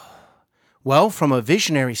 Oh, well, from a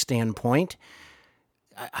visionary standpoint,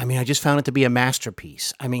 I mean, I just found it to be a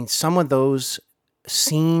masterpiece. I mean, some of those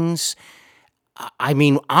scenes, I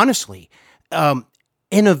mean, honestly,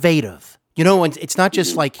 innovative. You know, and it's not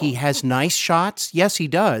just like he has nice shots. Yes, he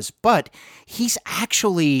does. But he's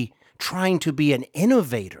actually trying to be an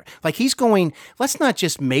innovator. Like he's going, let's not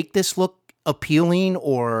just make this look appealing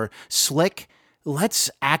or slick. Let's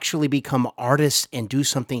actually become artists and do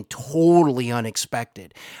something totally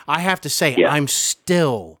unexpected. I have to say, I'm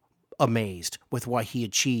still amazed with what he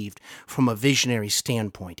achieved from a visionary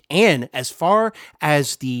standpoint. And as far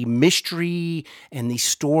as the mystery and the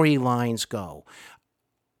storylines go,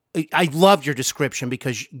 I love your description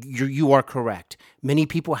because you are correct. Many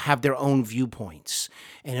people have their own viewpoints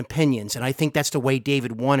and opinions, and I think that's the way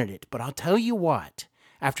David wanted it. But I'll tell you what,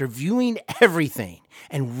 after viewing everything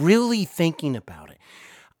and really thinking about it,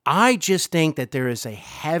 I just think that there is a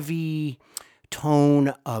heavy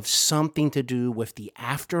tone of something to do with the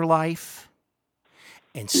afterlife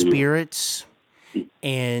and spirits.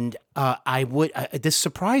 And this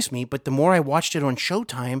surprised me, but the more I watched it on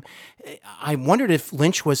Showtime, I wondered if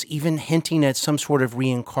Lynch was even hinting at some sort of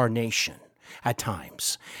reincarnation at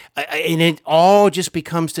times. And it all just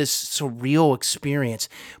becomes this surreal experience.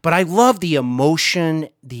 But I love the emotion,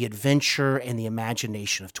 the adventure, and the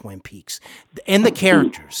imagination of Twin Peaks. And the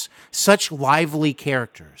characters. Such lively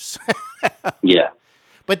characters. Yeah.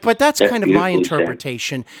 But that's kind of my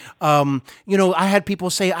interpretation. You know, I had people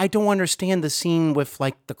say, I don't understand the scene with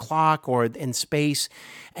like the clock or in space.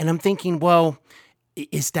 And I'm thinking, well,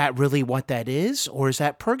 is that really what that is? Or is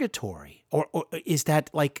that purgatory? Or is that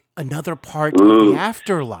like another part of the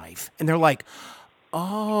afterlife? And they're like,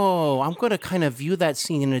 oh, I'm going to kind of view that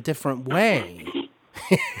scene in a different way.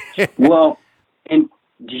 Well, and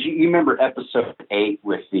you remember episode 8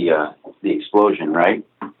 with the explosion, right?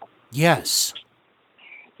 Yes.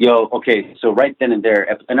 Okay, so right then and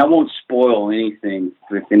there, and I won't spoil anything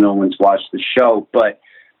if anyone's watched the show, but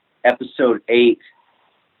episode 8,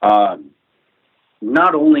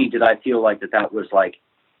 not only did I feel like that was like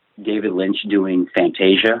David Lynch doing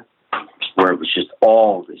Fantasia, where it was just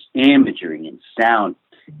all this imagery and sound,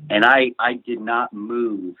 and I did not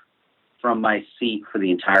move from my seat for the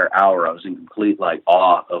entire hour. I was in complete like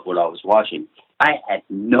awe of what I was watching. I had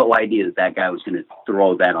no idea that guy was going to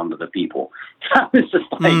throw that onto the people. I was just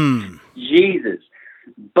like, Jesus.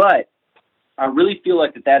 But I really feel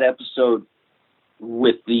like that episode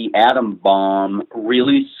with the atom bomb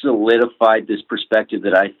really solidified this perspective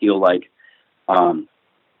that I feel like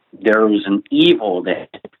there was an evil that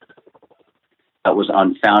was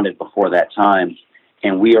unfounded before that time.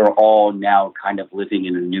 And we are all now kind of living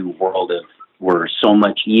in a new world where so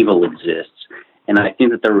much evil exists. And I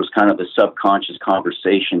think that there was kind of a subconscious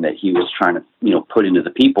conversation that he was trying to, put into the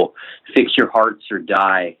people. Fix your hearts or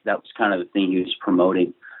die. That was kind of the thing he was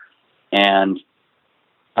promoting. And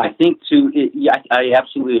I think too, I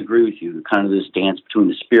absolutely agree with you. Kind of this dance between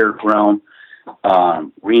the spirit realm,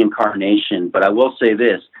 reincarnation. But I will say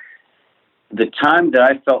this: the time that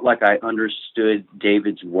I felt like I understood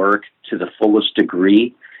David's work to the fullest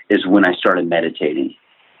degree is when I started meditating.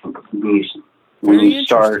 When you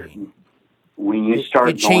start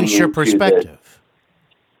it changed your perspective.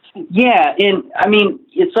 Yeah, and I mean,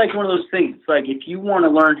 it's like one of those things. It's like if you want to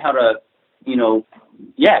learn how to, if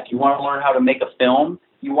you want to learn how to make a film,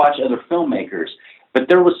 you watch other filmmakers. But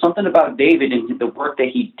there was something about David and the work that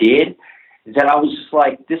he did that I was just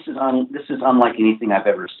like, this is unlike anything I've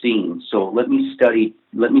ever seen. So let me study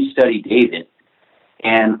David.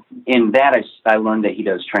 And in that, I learned that he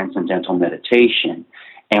does transcendental meditation.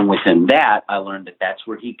 And within that, I learned that that's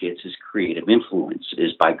where he gets his creative influence,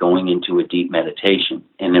 is by going into a deep meditation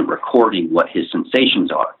and then recording what his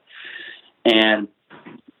sensations are. And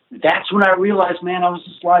that's when I realized, man, I was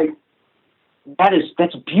just like,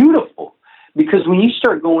 that's beautiful. Because when you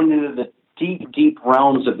start going into the deep, deep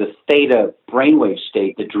realms of the theta brainwave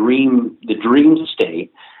state, the dream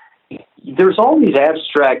state, there's all these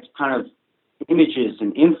abstract kind of images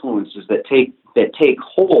and influences that take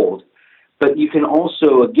hold. But you can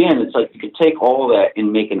also, again, it's like you can take all that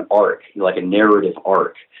and make an arc, like a narrative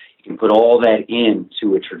arc. You can put all that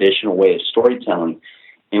into a traditional way of storytelling.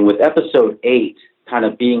 And with episode 8 kind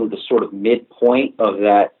of being the sort of midpoint of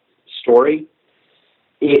that story,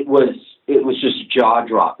 it was just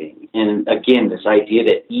jaw-dropping. And again, this idea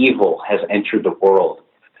that evil has entered the world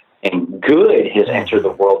and good has entered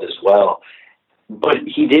the world as well. But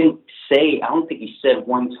he didn't say, I don't think he said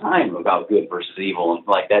one time about good versus evil. And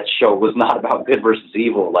like, that show was not about good versus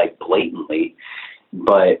evil, like, blatantly.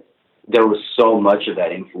 But there was so much of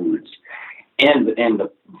that influence. And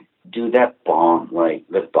that bomb, like,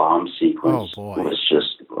 the bomb sequence was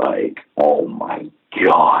just like, oh my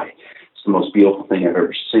God. It's the most beautiful thing I've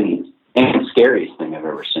ever seen. And the scariest thing I've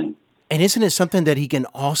ever seen. And isn't it something that he can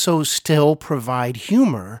also still provide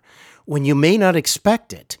humor when you may not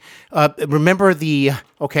expect it? Remember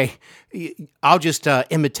I'll just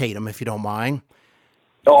imitate him if you don't mind.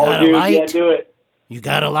 Oh, dude, yeah, do it. You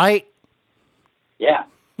got a light? Yeah.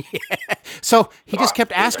 So he just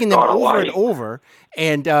kept asking them over and over,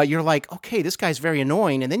 and you're like, okay, this guy's very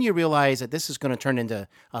annoying, and then you realize that this is going to turn into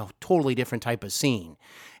a totally different type of scene.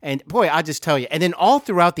 And boy, I just tell you, and then all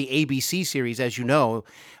throughout the ABC series, as you know,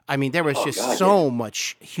 I mean, there was so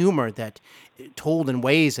much humor that told in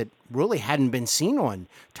ways that really hadn't been seen on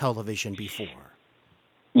television before.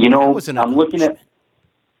 When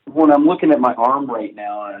I'm looking at my arm right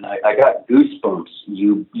now, and I got goosebumps.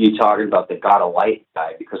 You talking about the God of Light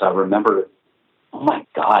guy, because I remember, oh my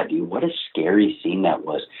God, dude, what a scary scene that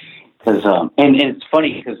was. Because and it's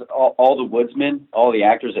funny because all the woodsmen, all the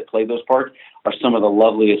actors that played those parts are some of the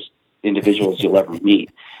loveliest individuals you'll ever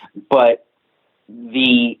meet. But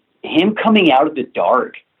him coming out of the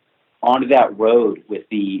dark onto that road with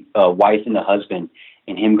the wife and the husband,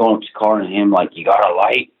 and him going up to the car and him like, you got a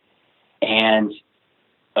light? And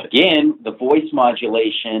again, the voice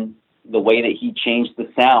modulation, the way that he changed the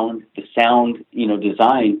sound,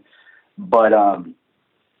 design. But,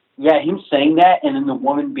 him saying that, and then the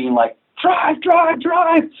woman being like, drive,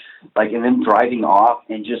 like, and then driving off,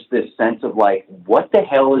 and just this sense of like, what the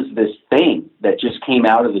hell is this thing that just came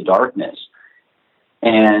out of the darkness?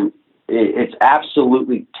 And it's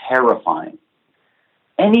absolutely terrifying.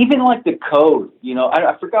 And even like the code,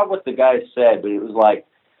 I forgot what the guy said, but it was like,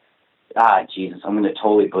 Jesus, I'm going to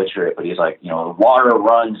totally butcher it. But he's like, the water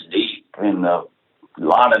runs deep and the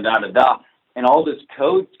la-da-da-da-da. And all this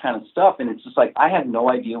code kind of stuff. And it's just like, I have no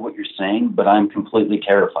idea what you're saying, but I'm completely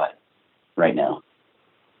terrified right now.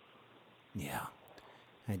 Yeah.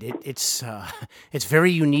 And it's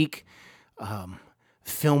very unique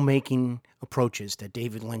filmmaking approaches that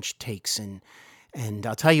David Lynch takes. And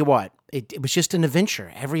I'll tell you what, it was just an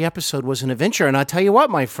adventure. Every episode was an adventure. And I'll tell you what,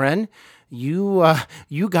 my friend, you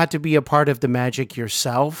got to be a part of the magic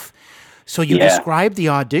yourself. So you described the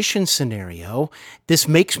audition scenario. This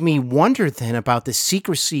makes me wonder then about the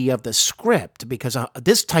secrecy of the script, because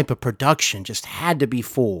this type of production just had to be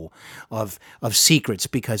full of secrets,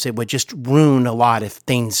 because it would just ruin a lot if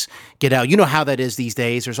things get out. You know how that is these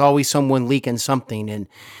days. There's always someone leaking something,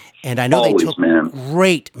 and I know they took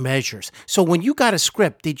great measures. So when you got a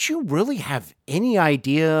script, did you really have any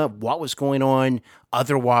idea what was going on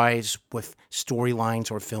otherwise with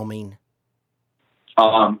storylines or filming?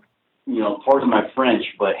 Pardon my French,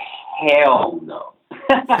 but hell no.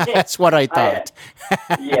 That's what I thought.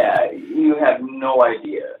 Yeah, you have no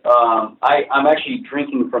idea. I'm actually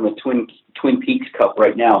drinking from a Twin Peaks cup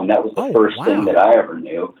right now, and that was the Oh, first thing that wow. I ever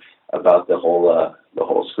knew about the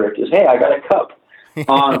whole script. Is, hey, I got a cup.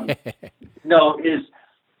 No,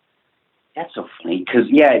 that's so funny because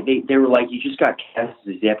yeah, they were like, you just got cast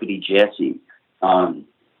as Deputy Jesse,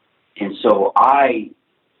 and so I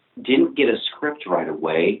didn't get a script right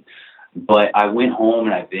away. But I went home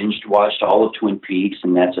and I binged watched all of Twin Peaks,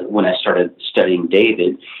 and that's when I started studying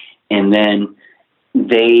David. And then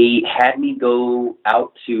they had me go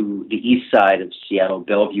out to the east side of Seattle,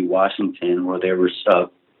 Bellevue, Washington, where they were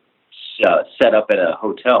set up at a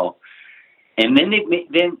hotel. And then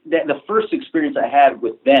the first experience I had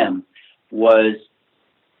with them was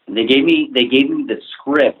they gave me the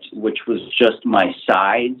script, which was just my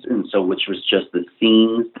sides, and so which was just the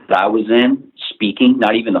scenes that I was in speaking,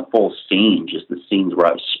 not even the full scene, just the scenes where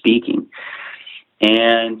I was speaking.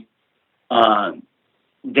 And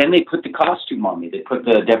then they put the costume on me. They put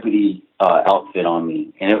the deputy outfit on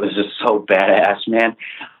me, and it was just so badass, man.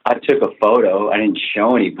 I took a photo. I didn't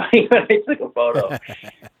show anybody, but I took a photo.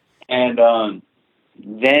 And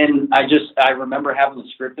then I remember having the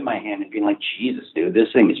script in my hand and being like, Jesus, dude,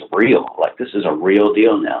 this thing is real. Like, this is a real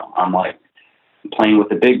deal now. I'm like playing with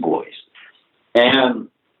the big boys. And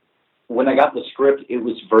when I got the script, it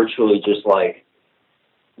was virtually just like,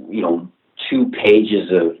 2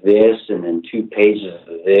 pages of this and then 2 pages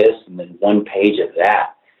of this and then 1 page of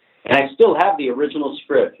that. And I still have the original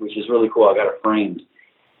script, which is really cool. I got it framed.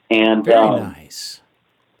 And very nice.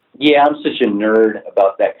 Yeah, I'm such a nerd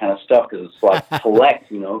about that kind of stuff because it's like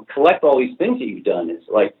collect all these things that you've done. It's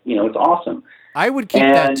like, it's awesome. I would keep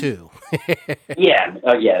that too. Yeah,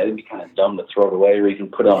 it'd be kind of dumb to throw it away or even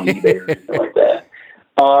put it on eBay or anything like that.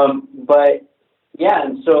 But yeah,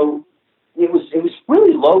 and so it was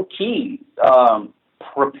really low key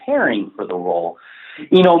preparing for the role.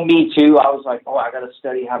 Me too. I was like, I got to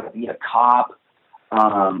study how to be a cop.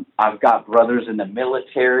 I've got brothers in the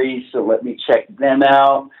military, so let me check them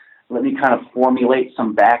out. Let me kind of formulate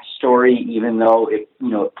some backstory, even though it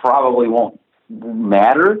probably won't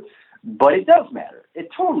matter, but it does matter. It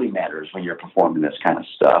totally matters when you're performing this kind of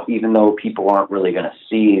stuff, even though people aren't really going to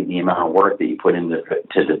see the amount of work that you put into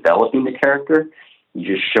developing the character.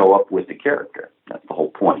 You just show up with the character. That's the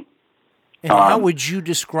whole point. And how would you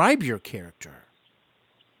describe your character?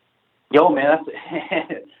 Yo, man,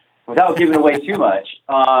 that's without giving away too much.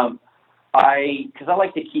 Because I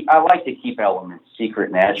like to keep elements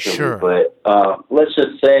secret naturally. Sure. But let's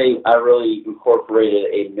just say I really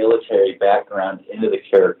incorporated a military background into the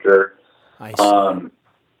character. I see.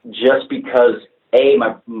 Just because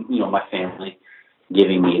my family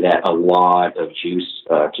giving me that a lot of juice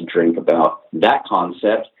to drink about that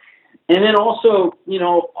concept, and then also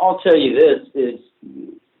I'll tell you this is.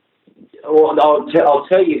 Well, I'll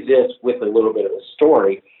tell you this with a little bit of a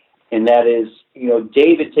story, and that is,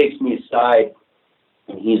 David takes me aside,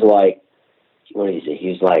 and he's like, what is it?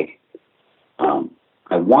 He's like,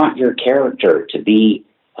 I want your character to be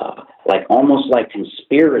like almost like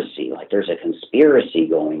conspiracy, like there's a conspiracy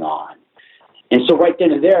going on. And so right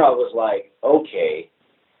then and there, I was like, okay,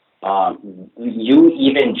 you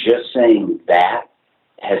even just saying that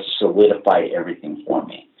has solidified everything for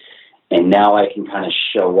me. And now I can kind of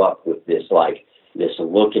show up with this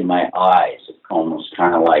look in my eyes, almost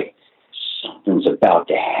kind of like something's about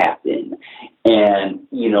to happen. And,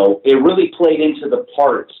 it really played into the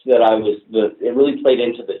parts that it really played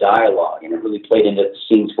into the dialogue, and it really played into the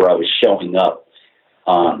scenes where I was showing up.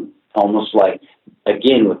 Almost like,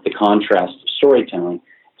 again, with the contrast of storytelling,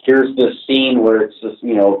 here's the scene where it's just,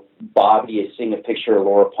 Bobby is seeing a picture of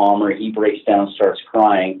Laura Palmer. He breaks down, starts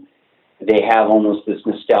crying. They have almost this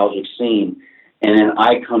nostalgic scene. And then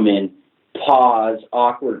I come in, pause,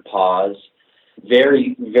 awkward pause,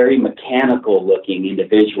 very, very mechanical looking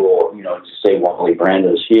individual, to say Wally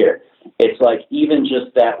Brando's here. It's like even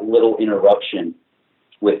just that little interruption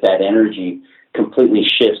with that energy completely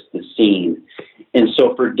shifts the scene. And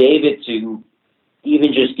so for David to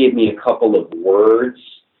even just give me a couple of words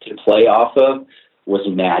to play off of was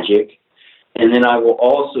magic. And then I will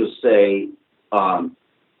also say,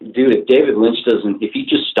 dude, if David Lynch if he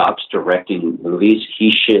just stops directing movies,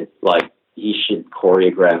 he should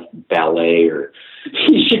choreograph ballet or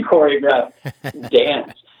he should choreograph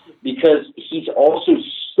dance, because he's also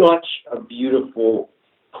such a beautiful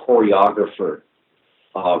choreographer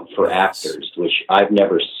for actors, which I've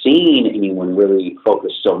never seen anyone really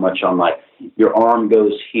focus so much on, like, your arm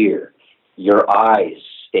goes here, your eyes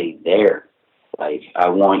stay there. Like, I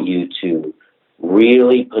want you to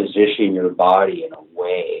really position your body in a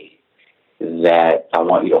way that I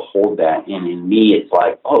want you to hold that. And in me, it's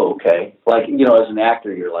like, oh, okay. Like, you know, as an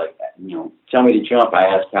actor, you're like, you know, tell me to jump. I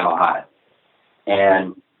ask how high.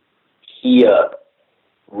 And he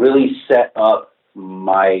really set up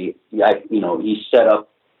he set up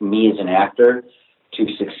me as an actor to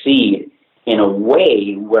succeed in a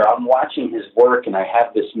way where I'm watching his work and I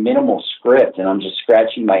have this minimal script and I'm just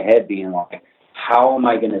scratching my head being like, how am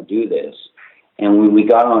I going to do this? And when we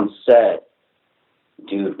got on set,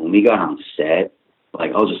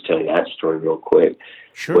 like, I'll just tell you that story real quick.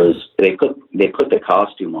 Sure. Was they put the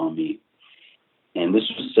costume on me, and this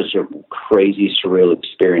was such a crazy, surreal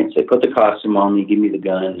experience. They put the costume on me, give me the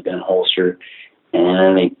gun holster,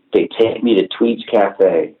 and they take me to Tweet's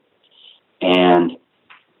Cafe, and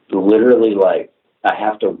literally, like, I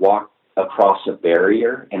have to walk across a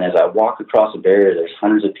barrier, and as I walk across a barrier, there's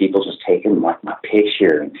hundreds of people just taking, like, my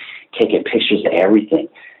picture and taking pictures of everything.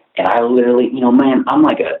 And I literally, you know, man, I'm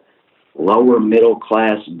like a lower middle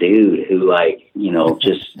class dude who, like, you know,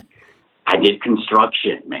 just, I did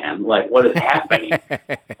construction, man. Like, what is happening?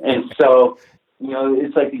 And so, you know,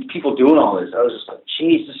 it's like these people doing all this. I was just like,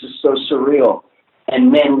 geez, this is so surreal.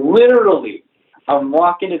 And then literally, I'm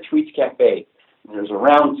walking to Tweet's Cafe, and there's a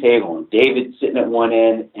round table, and David's sitting at one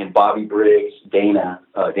end, and Bobby Briggs, Dana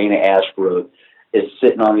Ashbrook, is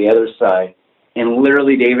sitting on the other side. And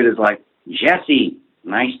literally, David is like, Jesse,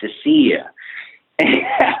 nice to see you. And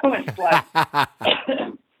I was like,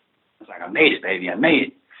 I made it, baby. I made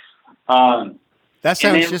it. That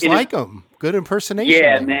sounds just like him. Good impersonation.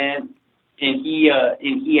 Yeah, man. And he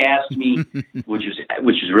asked me, which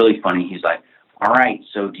was really funny. He's like, all right,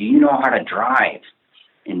 so do you know how to drive?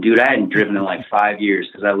 And dude, I hadn't driven in like 5 years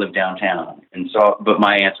because I live downtown. And so, but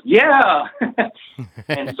my answer, yeah.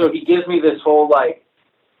 And so he gives me this whole, like,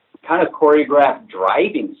 kind of choreographed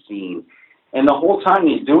driving scene. And the whole time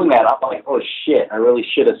he's doing that, I'm like, oh shit, I really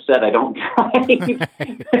should have said I don't drive.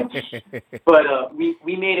 But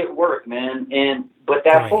we made it work, man. But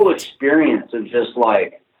that whole experience of just,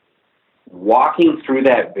 like, walking through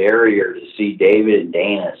that barrier to see David and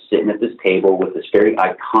Dana sitting at this table with this very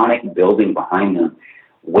iconic building behind them,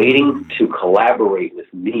 waiting to collaborate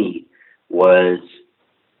with me was,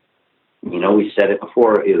 you know, we said it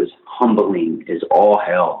before, it was humbling as all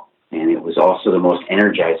hell. And it was also the most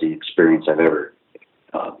energizing experience I've ever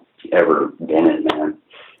been in, man.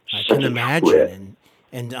 I can imagine.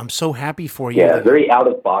 And I'm so happy for you. Yeah, very out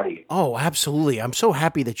of body. Oh, absolutely. I'm so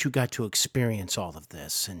happy that you got to experience all of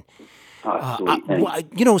this. And,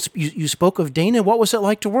 you know, you spoke of Dana. What was it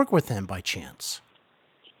like to work with him by chance?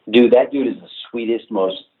 Dude, that dude is the sweetest,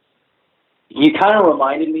 he kind of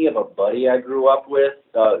reminded me of a buddy I grew up with.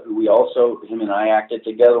 Him and I acted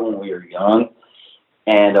together when we were young.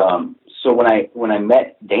 And so when I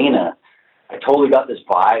met Dana, I totally got this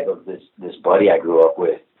vibe of this buddy I grew up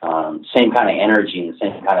with, same kind of energy and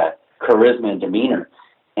same kind of charisma and demeanor.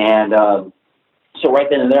 And so right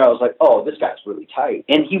then and there, I was like, oh, this guy's really tight.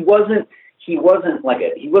 And he wasn't like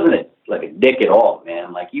a dick at all,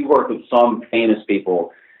 man. Like, you work with some famous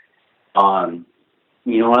people,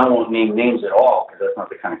 you know, and I won't name names at all because that's not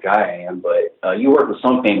the kind of guy I am. But you work with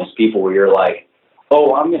some famous people where you're like,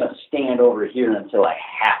 oh, I'm going to stand over here until I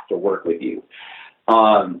have to work with you.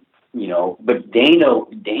 You know, but Dana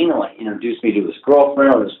like, introduced me to his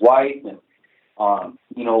girlfriend or his wife, and,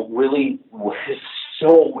 you know, really was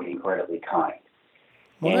so incredibly kind.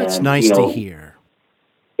 Well, that's nice to hear.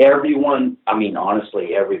 Everyone, I mean,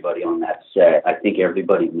 honestly, everybody on that set, I think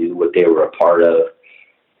everybody knew what they were a part of,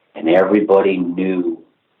 and everybody knew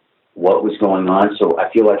what was going on. So I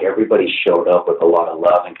feel like everybody showed up with a lot of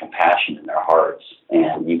love and compassion in their hearts,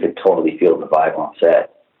 and you could totally feel the vibe on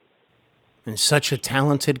set. And such a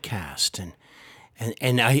talented cast, and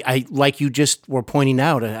I like you just were pointing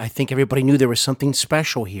out, I think everybody knew there was something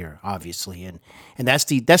special here, obviously, and that's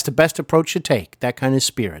the best approach to take, that kind of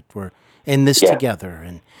spirit. We're in this together,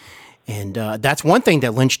 and that's one thing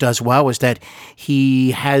that Lynch does well, is that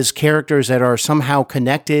he has characters that are somehow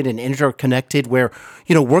connected and interconnected, where,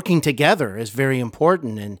 you know, working together is very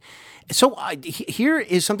important. And so here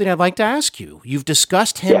is something I'd like to ask you. You've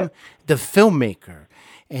discussed him, the filmmaker,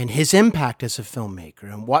 and his impact as a filmmaker,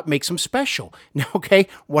 and what makes him special. Now, okay,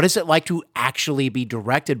 what is it like to actually be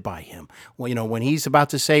directed by him? Well, you know, when he's about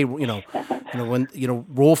to say,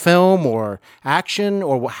 roll film or action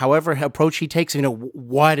or however approach he takes, you know,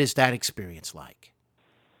 what is that experience like?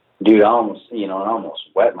 Dude, I almost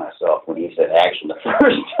wet myself when he said action the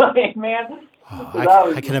first time, man.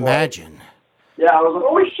 Oh, I can imagine. Yeah, I was like,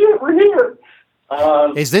 oh shit, we're here.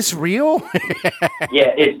 Is this real?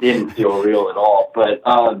 Yeah, it didn't feel real at all, but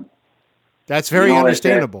that's very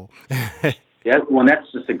understandable. Yeah, well,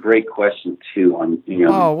 that's just a great question too.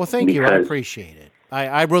 Oh, well, thank you. I because appreciate it.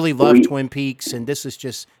 I really love Twin Peaks, and this is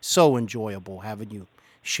just so enjoyable having you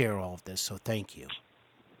share all of this. So thank you.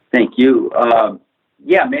 Thank you.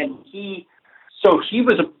 Yeah, man. He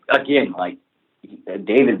was again like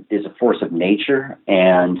David is a force of nature,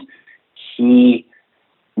 and he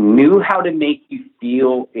knew how to make you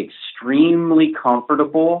feel extremely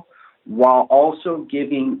comfortable while also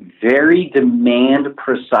giving very demand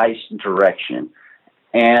precise direction.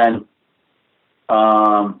 And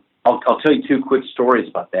I'll tell you two quick stories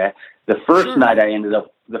about that. The first night I ended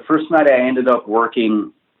up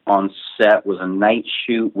working on set was a night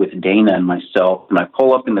shoot with Dana and myself, and I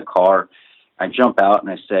pull up in the car, I jump out, and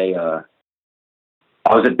I say, I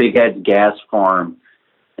was at Big Ed's gas farm,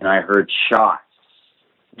 and I heard shots.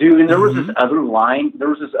 Dude, and there was this other line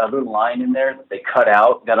in there that they cut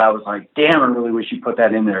out that I was like, damn, I really wish you put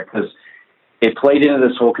that in there, because it played into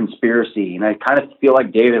this whole conspiracy. And I kind of feel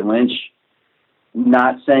like David Lynch,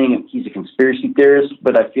 not saying he's a conspiracy theorist,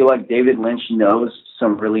 but I feel like David Lynch knows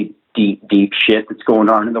some really deep shit that's going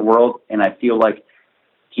on in the world. And I feel like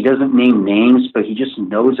he doesn't name names, but he just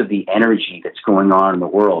knows of the energy that's going on in the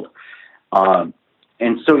world. And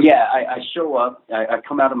so, yeah, I show up, I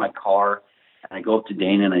come out of my car, and I go up to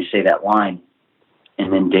Dana and I say that line.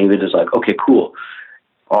 And then David is like, okay, cool.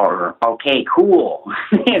 Or, okay, cool.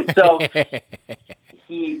 And so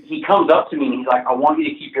he comes up to me and he's like, I want you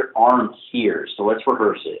to keep your arm here. So let's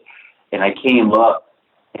rehearse it. And I came up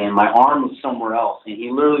and my arm was somewhere else. And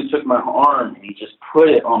he literally took my arm and he just put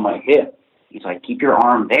it on my hip. He's like, keep your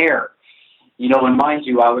arm there. And mind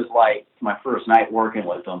you, I was like, my first night working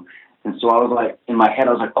with him. And so I was like, in my head,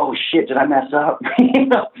 I was like, oh shit, did I mess up?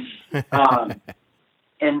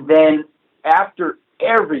 And then after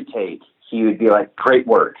every take, he would be like, great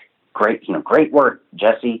work, great work,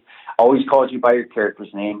 Jesse. Always called you by your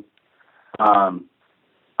character's name.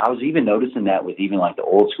 I was even noticing that with even like the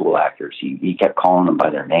old school actors, he kept calling them by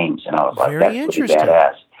their names. And I was like, that's pretty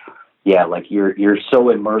badass. Yeah. Like you're so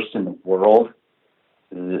immersed in the world,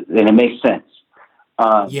 and it makes sense.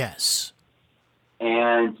 Yes.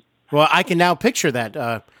 And, well, I can now picture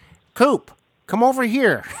that. Coop, come over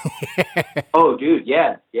here. Oh, dude,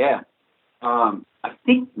 yeah. I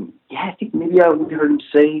think maybe I heard him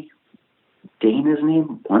say Dana's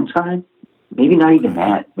name one time. Maybe not even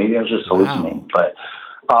that. Maybe I was just hallucinating. But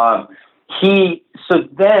so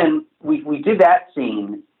then we did that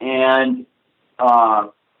scene, and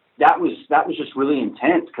that was just really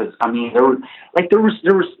intense because I mean there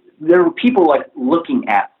were people like looking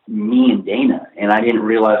at me and Dana, and I didn't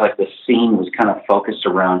realize like the scene was kind of focused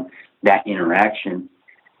around that interaction.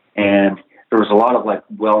 And there was a lot of like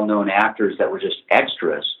well-known actors that were just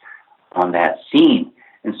extras on that scene.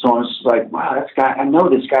 And so I was just like, wow, I know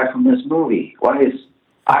this guy from this movie. Why is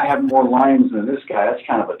I have more lines than this guy? That's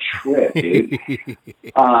kind of a trip, dude.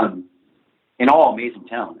 And all amazing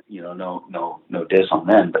talent, no diss on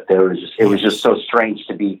them, but it was just so strange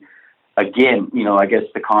to be, again, I guess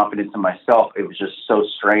the confidence in myself, it was just so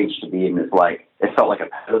strange to be in this, like, it felt like a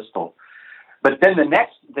pedestal. But then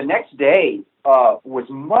the next day was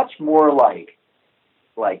much more like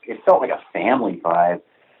it felt like a family vibe,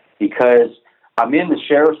 because I'm in the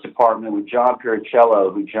sheriff's department with John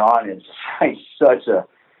Piricello, who John is like such a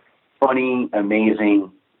funny,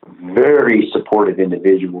 amazing, very supportive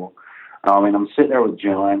individual. And I'm sitting there with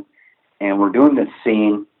John, and we're doing this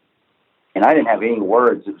scene, and I didn't have any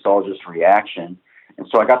words. It was all just reaction. And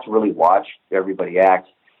so I got to really watch everybody act.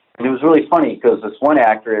 And it was really funny because this one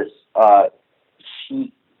actress,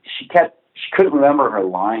 she couldn't remember her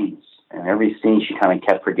lines. And every scene she kind of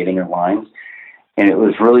kept forgetting her lines. And it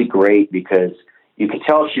was really great because you could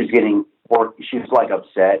tell she was like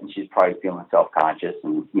upset, and she's probably feeling self-conscious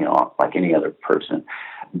and, like any other person.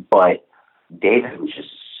 But David was just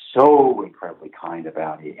so incredibly kind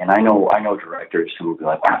about it. And I know directors who will be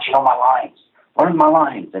like, why don't you know my lines? What are my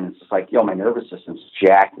lines? And it's just like, my nervous system's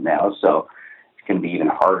jacked now, so it's going to be even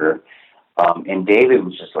harder. And David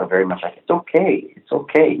was just very much like, it's okay.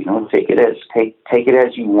 Take it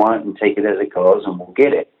as you want and take it as it goes, and we'll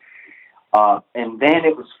get it. And then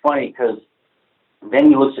it was funny because then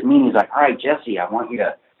he looks at me and he's like, all right, Jesse, I want you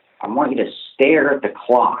to stare at the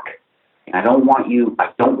clock, and I don't want you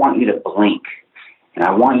to blink. And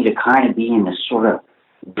I want you to kind of be in this sort of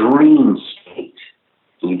dream state.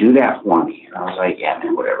 Can you do that for me? And I was like, yeah,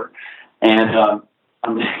 man, whatever. And,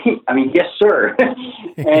 I mean, yes, sir.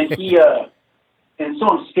 And so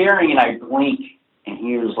I'm staring and I blink, and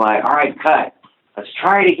he was like, all right, cut. Let's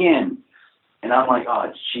try it again. And I'm like,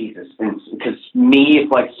 oh, Jesus. And because me, if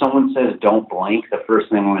like someone says don't blink, the first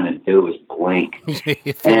thing I'm going to do is blink.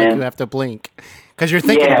 You feel like you have to blink. Because you're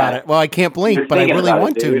thinking Yeah. about it. Well, I can't blink, You're but I thinking really about it,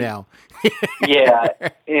 want to dude. now. Yeah,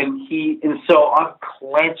 and so I'm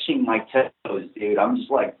clenching my toes, dude. I'm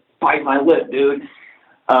just like, bite my lip, dude.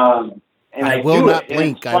 And I I will do not it.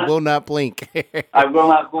 blink. I will not blink. I will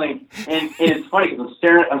not blink. And it's funny because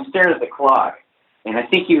I'm staring at the clock, and I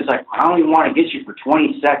think he was like, I only want to get you for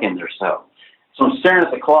 20 seconds or so. So I'm staring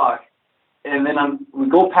at the clock, and then we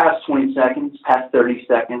go past 20 seconds, past 30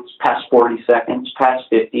 seconds, past 40 seconds, past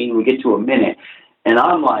 50, and we get to a minute. And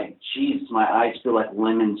I'm like, geez, my eyes feel like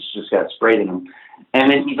lemons just got sprayed in them.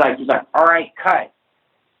 And then he's like, all right, cut.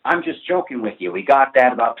 I'm just joking with you. We got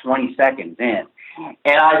that about 20 seconds in.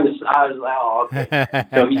 And I was like, oh, okay.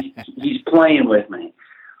 So he's playing with me.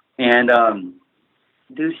 And,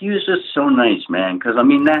 dude, he was just so nice, man. Because, I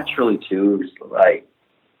mean, naturally, too, like,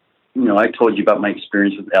 you know, I told you about my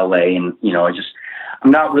experience with LA. And, you know,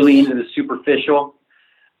 I'm not really into the superficial.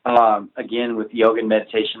 Again, with yoga and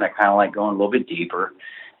meditation, I kind of like going a little bit deeper.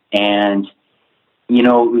 And, you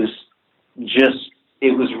know,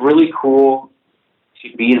 it was really cool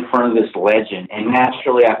to be in front of this legend. And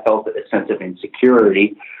naturally, I felt a sense of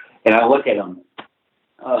insecurity. And I look at him,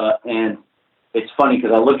 and it's funny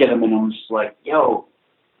because I look at him and I'm just like, yo,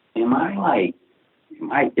 am I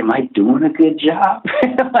doing a good job?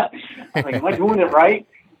 I'm like, am I doing it right?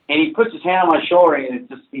 And he puts his hand on my shoulder and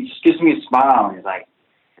he just gives me a smile. And he's like,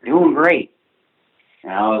 you're doing great.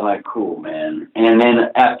 And I was like, cool, man. And then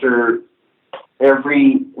after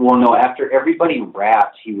everybody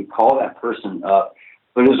rapped, he would call that person up,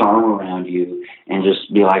 put his arm around you, and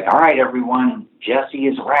just be like, all right, everyone, Jesse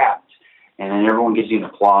is rapped. And then everyone gives you an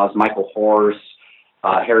applause. Michael Horse,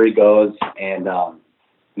 Harry Goes, and,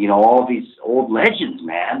 you know, all these old legends,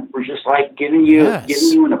 man, were just like giving you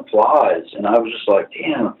an applause. And I was just like,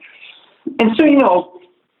 damn. And so, you know,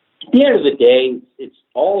 at the end of the day, it's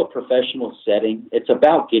all a professional setting. It's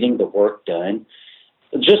about getting the work done,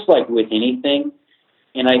 just like with anything.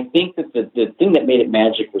 And I think that the thing that made it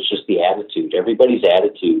magic was just the attitude. Everybody's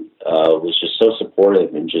attitude was just so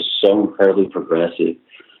supportive and just so incredibly progressive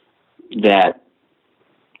that,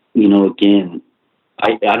 you know, again,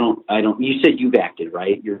 I don't. You said you've acted,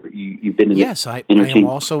 right? You've been in. Yes, I am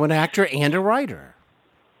also an actor and a writer.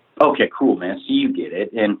 Okay, cool, man. So you get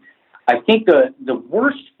it. And I think the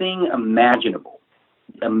worst thing imaginable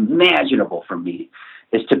for me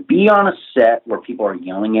is to be on a set where people are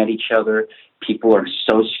yelling at each other, people are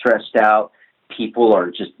so stressed out, people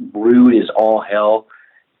are just rude as all hell.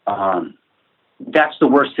 That's the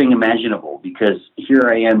worst thing imaginable, because here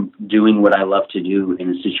I am doing what I love to do in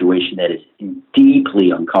a situation that is deeply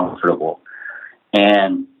uncomfortable.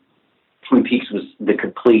 And Twin Peaks was the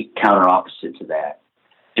complete counter opposite to that.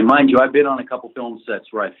 And mind you, I've been on a couple film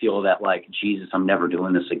sets where I feel that, like, Jesus, I'm never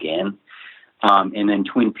doing this again. And then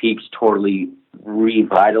Twin Peaks totally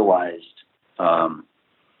revitalized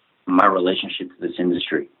my relationship to this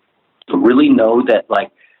industry. To really know that,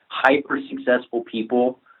 like, hyper successful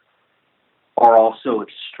people are also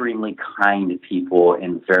extremely kind people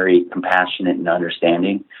and very compassionate and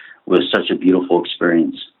understanding was such a beautiful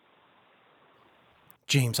experience.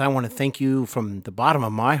 James, I want to thank you from the bottom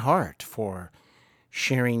of my heart for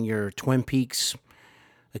sharing your Twin Peaks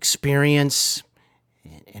experience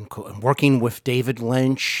and working with David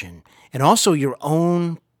Lynch, and also your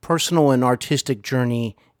own personal and artistic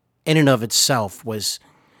journey in and of itself was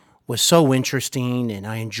so interesting, and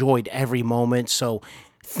I enjoyed every moment. So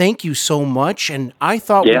thank you so much. And I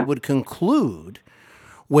thought we would conclude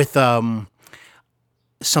with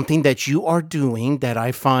something that you are doing that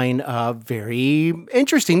I find very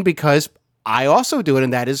interesting, because I also do it,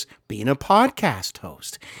 and that is being a podcast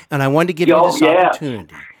host. And I wanted to give you this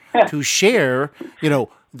opportunity to share, you know,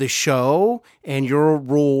 the show and your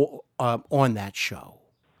role on that show.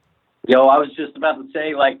 Yo, I was just about to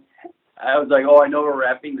say, like, I was like, oh, I know we're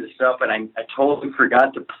wrapping this up, and I totally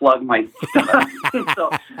forgot to plug my stuff. So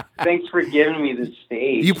thanks for giving me the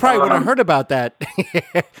stage. You probably would have heard about that.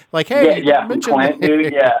 Like, hey, Clint,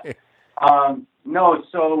 dude, no,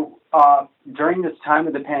 so during this time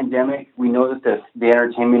of the pandemic, we know that the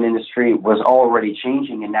entertainment industry was already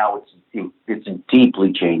changing, and now it's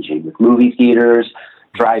deeply changing, with movie theaters,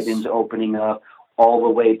 drive-ins opening up, all the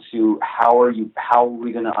way to how are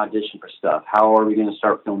we going to audition for stuff? How are we going to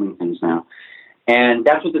start filming things now? And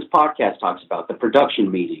that's what this podcast talks about, the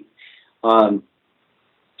production meeting.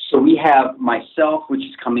 So we have myself, which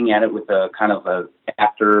is coming at it with a kind of a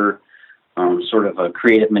actor, sort of a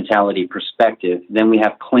creative mentality perspective. Then we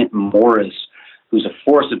have Clint Morris, who's a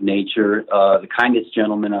force of nature, the kindest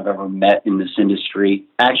gentleman I've ever met in this industry.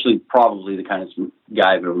 Actually, probably the kindest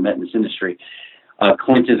guy I've ever met in this industry.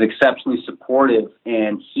 Clint is exceptionally supportive,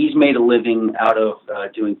 and he's made a living out of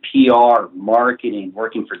doing PR, marketing,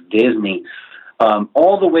 working for Disney,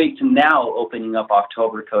 all the way to now opening up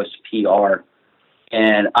October Coast PR.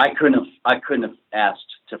 And I couldn't have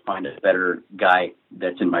asked to find a better guy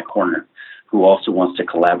that's in my corner who also wants to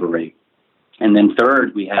collaborate. And then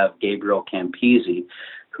third, we have Gabriel Campisi,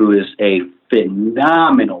 who is a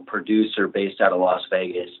phenomenal producer based out of Las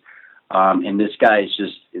Vegas. And this guy is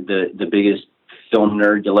just the biggest film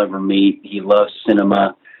nerd you'll ever meet. He loves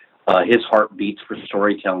cinema. His heart beats for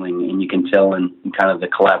storytelling, and you can tell in kind of the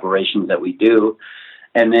collaborations that we do.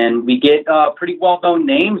 And then we get pretty well-known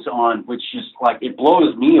names on, which is like, it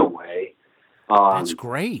blows me away. That's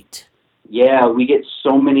great. Yeah, we get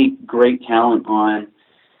so many great talent on.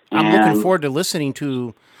 I'm looking forward to listening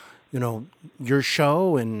to, your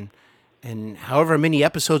show and however many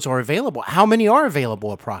episodes are available. How many are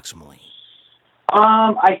available approximately?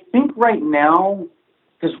 I think right now,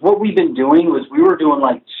 because what we've been doing was we were doing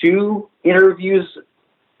like 2 interviews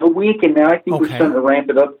a week, and now I think we're starting to ramp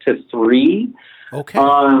it up to 3. Okay.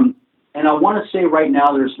 And I want to say right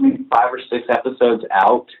now there's maybe 5 or 6 episodes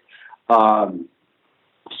out.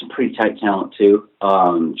 Some pretty tight talent too.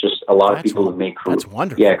 Just a lot of people have made careers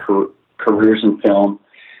in film.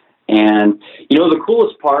 And, the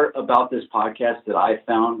coolest part about this podcast that I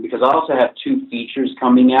found, because I also have 2 features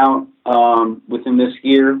coming out within this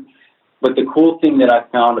year, but the cool thing that I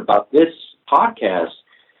found about this podcast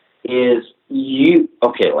is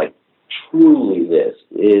truly this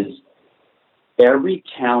is every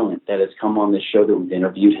talent that has come on this show that we've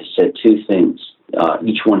interviewed has said 2 things.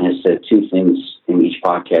 Each one has said 2 things in each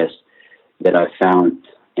podcast that I've found,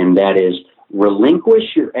 and that is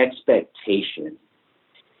relinquish your expectation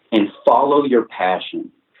and follow your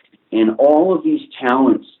passion. And all of these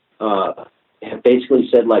talents have basically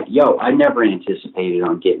said, like, yo, I never anticipated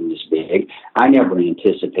on getting this big. I never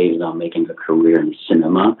anticipated on making a career in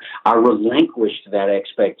cinema. I relinquished that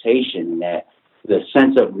expectation, that the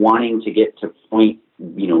sense of wanting to get to point,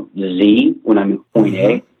 Z when I'm in point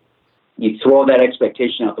A. You throw that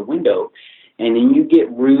expectation out the window, and then you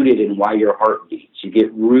get rooted in why your heart beats. You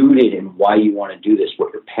get rooted in why you want to do this,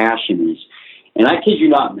 what your passion is. And I kid you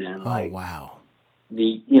not, man. Wow.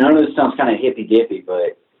 I know this sounds kind of hippy-dippy,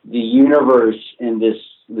 but the universe and this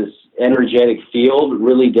energetic field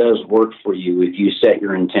really does work for you if you set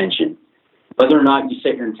your intention. Whether or not you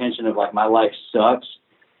set your intention of, like, my life sucks,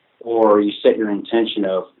 or you set your intention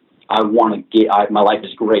of, my life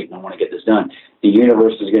is great and I want to get this done, the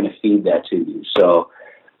universe is going to feed that to you. So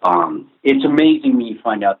it's amazing when you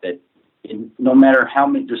find out that no matter how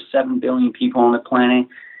many, there's 7 billion people on the planet,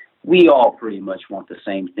 we all pretty much want the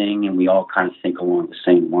same thing, and we all kind of think along the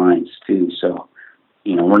same lines too. So,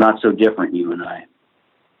 we're not so different, you and I.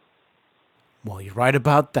 Well, you're right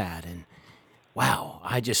about that. And wow,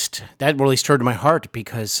 that really stirred my heart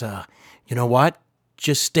because, you know what?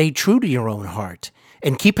 Just stay true to your own heart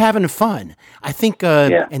and keep having fun. I think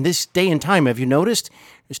in this day and time, have you noticed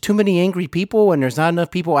there's too many angry people and there's not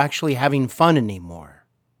enough people actually having fun anymore?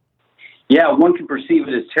 Yeah, one can perceive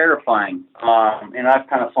it as terrifying, and I've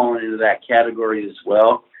kind of fallen into that category as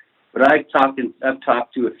well. But I've talked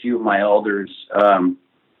to a few of my elders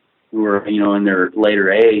who are, in their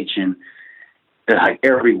later age, and like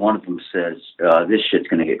every one of them says this shit's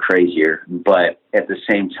going to get crazier. But at the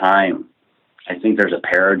same time, I think there's a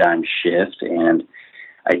paradigm shift, and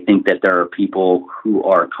I think that there are people who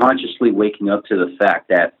are consciously waking up to the fact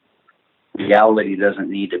that reality doesn't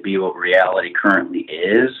need to be what reality currently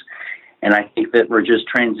is. And I think that we're just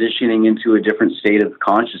transitioning into a different state of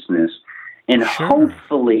consciousness. And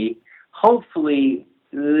hopefully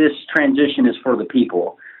this transition is for the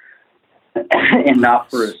people and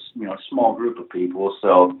not for a small group of people.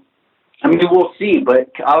 So, we'll see.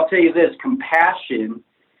 But I'll tell you this, compassion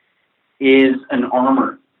is an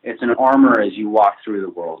armor. It's an armor as you walk through the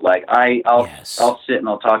world. Like I'll sit and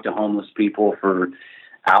I'll talk to homeless people for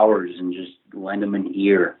hours and just lend them an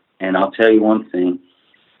ear. And I'll tell you one thing,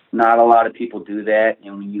 not a lot of people do that.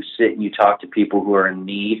 And when you sit and you talk to people who are in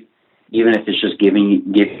need, even if it's just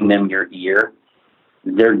giving them your ear,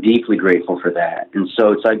 they're deeply grateful for that. And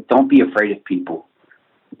so it's like, don't be afraid of people.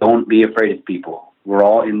 Don't be afraid of people. We're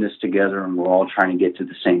all in this together, and we're all trying to get to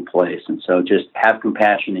the same place. And so just have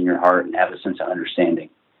compassion in your heart and have a sense of understanding.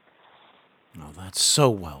 Oh, that's so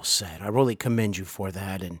well said. I really commend you for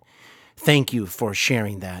that, and thank you for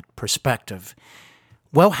sharing that perspective.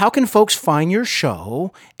 Well, how can folks find your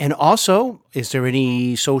show? And also, is there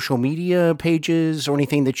any social media pages or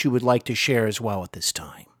anything that you would like to share as well at this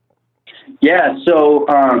time? Yeah, so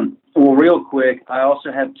Well, real quick, I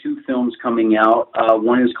also have 2 films coming out.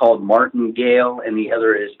 One is called Martingale, and the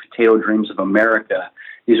other is Potato Dreams of America.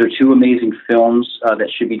 These are 2 amazing films that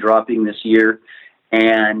should be dropping this year.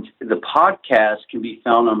 And the podcast can be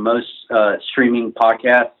found on most streaming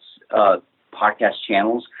podcast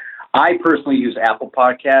channels. I personally use Apple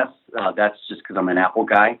Podcasts. That's just because I'm an Apple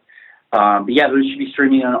guy. But yeah, those should be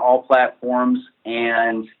streaming on all platforms.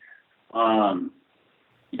 And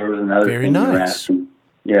there was another Very thing you were nice. asking.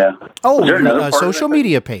 Yeah. Oh, Was there another your part of social that?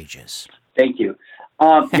 media pages. Thank you.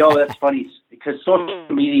 That's funny because social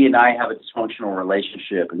media and I have a dysfunctional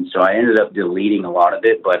relationship, and so I ended up deleting a lot of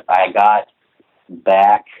it. But I got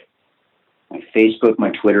back my Facebook,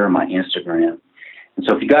 my Twitter, and my Instagram. And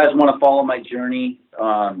so if you guys want to follow my journey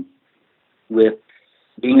with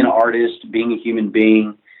being an artist, being a human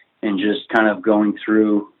being, and just kind of going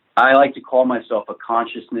through, I like to call myself a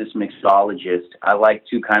consciousness mixologist. I like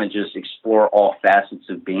to kind of just explore all facets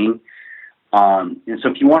of being. And so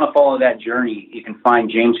if you want to follow that journey, you can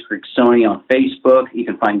find James Grixoni on Facebook. You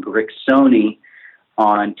can find Grixoni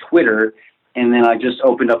on Twitter. And then I just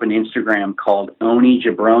opened up an Instagram called Oni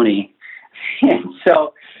Jabroni. And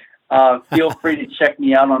so feel free to check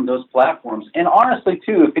me out on those platforms. And honestly,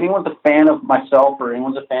 too, if anyone's a fan of myself or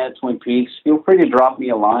anyone's a fan of Twin Peaks, feel free to drop me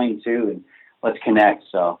a line, too, and let's connect.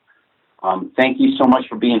 So thank you so much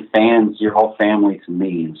for being fans. You're all family to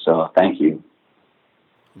me. And so thank you.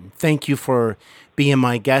 Thank you for being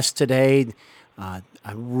my guest today.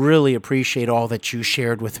 I really appreciate all that you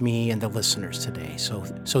shared with me and the listeners today. So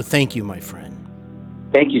thank you, my friend.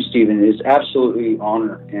 Thank you, Stephen. It is absolutely an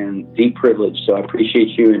honor and deep privilege. So I appreciate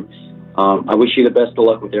you, and I wish you the best of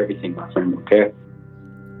luck with everything, my friend. Okay?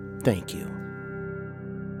 Thank you.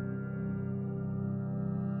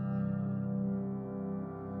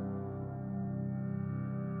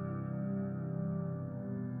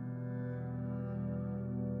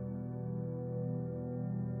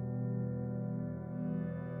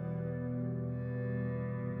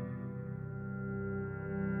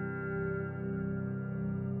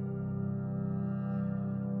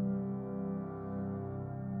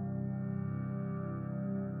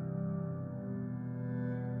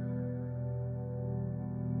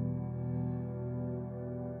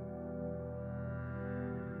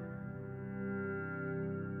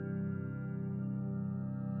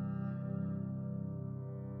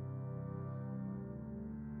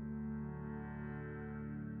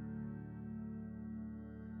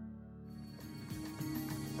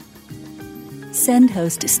 Send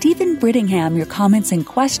host Stephen Brittingham your comments and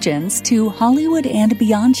questions to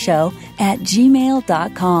hollywoodandbeyondshow at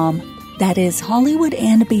gmail.com. That is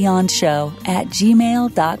hollywoodandbeyondshow at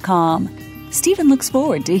gmail.com. Stephen looks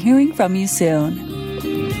forward to hearing from you soon.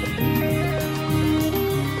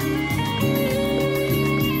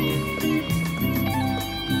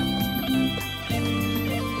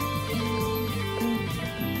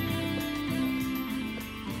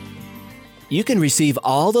 You can receive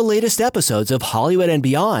all the latest episodes of Hollywood and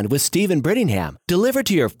Beyond with Stephen Brittingham delivered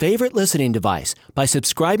to your favorite listening device by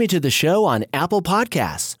subscribing to the show on Apple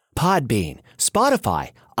Podcasts, Podbean,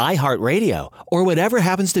 Spotify, iHeartRadio, or whatever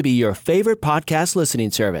happens to be your favorite podcast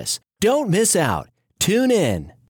listening service. Don't miss out. Tune in.